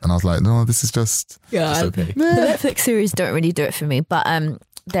series, and I was like, no, this is just yeah, okay. the Netflix series don't really do it for me. But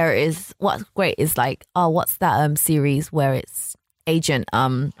there is what's great is like, what's that series where it's Agents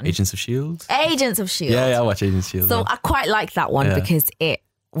of Shield. Yeah, I watch Agents of Shield. So I quite like that one Yeah. because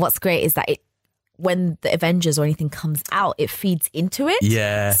what's great is that when the Avengers or anything comes out, it feeds into it.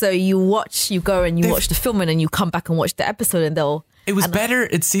 Yeah. So you go and you watch the film and then you come back and watch the episode and It was better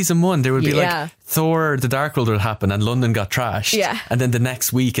in season 1. There would be Yeah. like Thor, the Dark World would happen and London got trashed. Yeah. And then the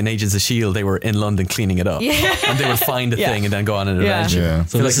next week in Agents of S.H.I.E.L.D., they were in London cleaning it up. Yeah. And they would find a thing and then go on an adventure. Yeah.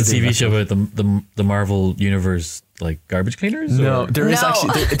 So Feel this like is a they do TV that. show about the Marvel Universe, like garbage cleaners? No, or? there is No.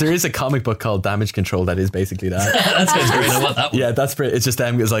 actually there is a comic book called Damage Control that is basically that. That sounds great. I want that one. Yeah, that's pretty. It's just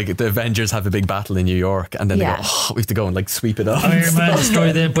them. It's like the Avengers have a big battle in New York, and then Yeah. they go, "Oh, we have to go and like sweep it up." Iron Man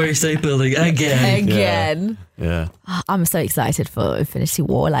destroyed the Empire State Building again. again. Yeah, I'm so excited for Infinity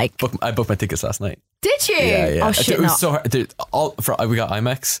War. Like, I booked my tickets last night. did you? Yeah. Oh shit! It was No. so hard. We got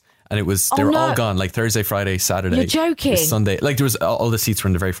IMAX, and it was they Oh, were no. all gone. Like Thursday, Friday, Saturday. You're joking. Sunday, like there was all the seats were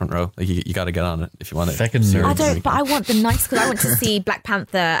in the very front row. Like you got to get on it if you want it. Feckin' nerds. I don't, but I want the nice because I went to see Black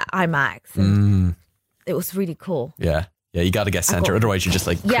Panther IMAX. And it was really cool. Yeah, you got to get center. Otherwise, you're just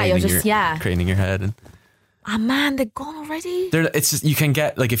like Yeah, you're craning just- your, yeah. craning your head. And Oh man, they're gone already. It's just, you can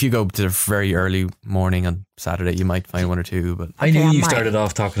get, like, if you go to the very early morning on Saturday, you might find one or two. But I knew I you might- started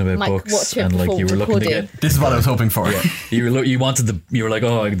off talking about might books watch it and like before you were looking to recording. get. this is what I was hoping for. You were like,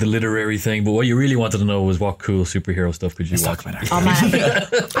 oh, the literary thing, but what you really wanted to know was what cool superhero stuff could you watch? Talk about it. Oh man, I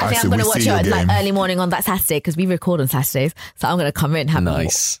think I'm see, going we to watch see your it like game. early morning on that Saturday because we record on Saturdays. So I'm going to come in and have a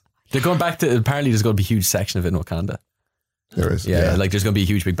Nice. They're going back to, apparently there's going to be a huge section of it in Wakanda. There is. Yeah, like there's going to be a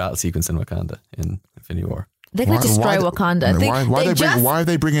huge big battle sequence in Wakanda in Infinity War. They're going to destroy Wakanda. Why are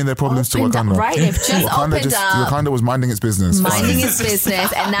they bringing their problems to opened up- Wakanda? right, they've just opened up. Wakanda was minding its business. minding Fine. his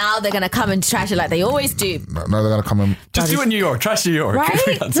business, and now they're going to come and trash it like they always do. Now they're gonna come and Just do it in New York. Trash New York.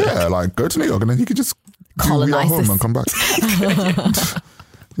 Right? yeah, like go to New York and then you could just do We Are Colonize Home this. and come back.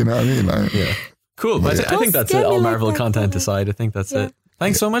 You know what I mean? Like, yeah. Cool. But I think that's it. scare me All like Marvel that, content Colin. aside, I think that's it.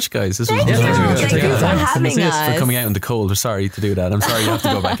 Thanks so much, guys. This was Thank awesome. you. Thank you Thank you for for having for us. coming out in the cold. We're sorry to do that. I'm sorry you have to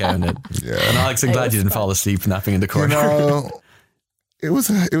go back out in it. Yeah. And Alex, I'm glad you didn't fall asleep napping in the You corner. know, it was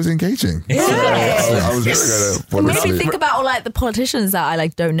engaging. Yeah. I was very good at It made me honestly. think about all like the politicians that I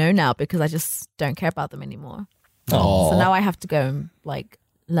like don't know now because I just don't care about them anymore. Aw. So now I have to go and like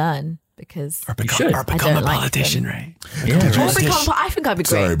learn because Or should. become I a don't like politician, them. right? I think I'd be great.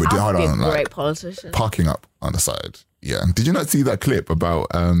 Sorry, but I'd hold be on, a like- great politician. Parking up on the side. Yeah. Did you not see that clip about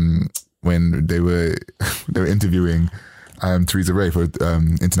when they were interviewing Theresa Ray for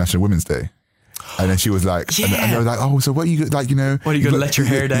International Women's Day? And then she was like, and they were like, oh, so what you like, you know, What, are you gonna let your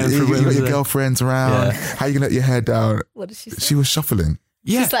hair down for You got Women's your Day? girlfriends around. Yeah. How you gonna let your hair down? What did she say? She was shuffling.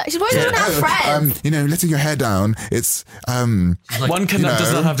 Yeah. She's like, she's always doing her friends. You know, letting your hair down. It's One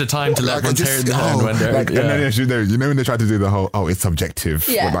does not have the time to let like, one's just- hair down when they're. like, and then, you know when they try to do the whole, it's subjective.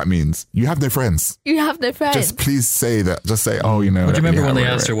 Yeah. What that means. You have no friends. You have no friends. Just please say that. Just say, oh, you know. Do you remember yeah, when they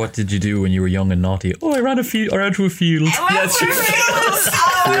whatever. asked her, what did you do when you were young and naughty? Oh, I ran to a field.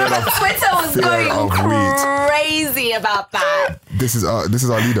 Twitter was Fear going of wheat. crazy about that. This is our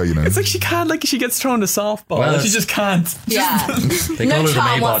leader, you know. It's like she can't, like she gets thrown a softball. Well, she just can't. Yeah. They No call her the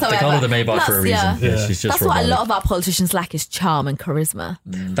charm Maybot. They call her the whatsoever. Maybot for a reason. That's- Yeah, she's just That's what a robotic. lot of our politicians lack is charm and charisma.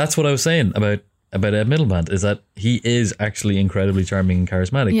 That's what I was saying about Ed Miliband, is that he is actually incredibly charming and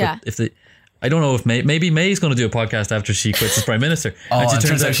charismatic. Yeah. But if I don't know if maybe May's going to do a podcast after she quits as prime minister. Oh, she it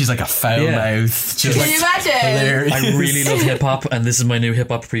turns out she's like a foul Yeah. mouth. Just Can you imagine? hilarious. I really love hip hop, and this is my new hip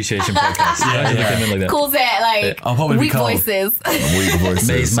hop appreciation podcast. Like that. Calls it like Oh, what would it be weak called? voices. Weak voices.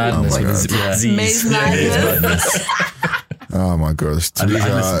 May's Madness Oh my with God. his Z's. May's Yeah, May's Madness. Oh my gosh.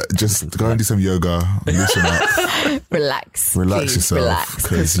 Teresa, just go and do some yoga. Listen up. Relax. Relax please, yourself. relax.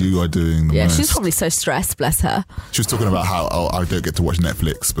 Because you are doing the Yeah, most. she's probably so stressed, bless her. She was talking about how I don't get to watch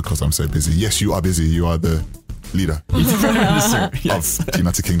Netflix because I'm so busy. Yes, you are busy. You are the leader of the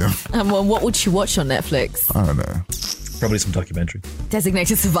United Kingdom. And what would she watch on Netflix? I don't know. Probably some documentary.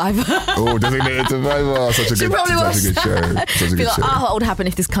 Designated Survivor. Oh, Designated Survivor. Such a She good, probably such a watched good show. Such a Be good like, show. oh, what would happen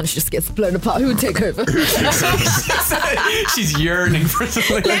if this country just gets blown apart? Who would take over? She's yearning for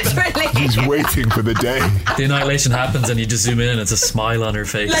something like that. Literally. He's waiting for the day. The annihilation happens, and you just zoom in, and it's a smile on her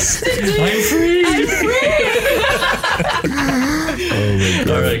face. I'm free.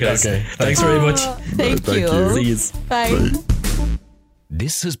 All right, guys. Okay. Thanks very much. Thank Thank you. you. See you. Bye.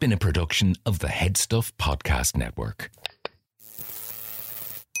 This has been a production of the Head Stuff Podcast Network.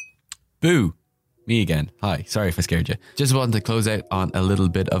 Boo. Me again. Hi. Sorry if I scared you. Just wanted to close out on a little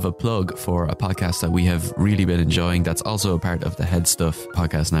bit of a plug for a podcast that we have really been enjoying. That's also a part of the Head Stuff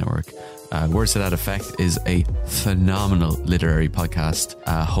Podcast Network. Words to that effect is a phenomenal literary podcast,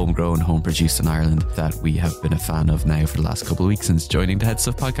 homegrown, home produced in Ireland, that we have been a fan of now for the last couple of weeks since joining the Head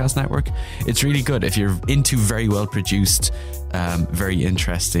Stuff Podcast Network. It's really good. If you're into very well produced, very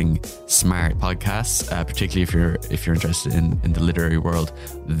interesting, smart podcasts, particularly if you're interested in the literary world,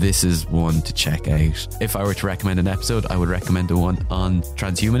 this is one to check out. If I were to recommend an episode, I would recommend the one on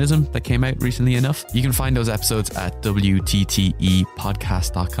transhumanism that came out recently enough. You can find those episodes at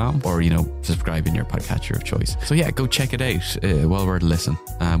wttepodcast.com, or subscribe in your podcatcher of choice. So yeah, go check it out. Well worth a listen.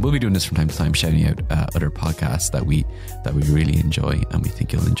 We'll be doing this from time to time, shouting out other podcasts that we really enjoy and we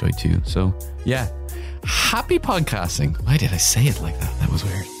think you'll enjoy too. So yeah, happy podcasting. Why did I say it like that? That was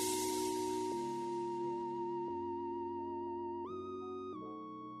weird.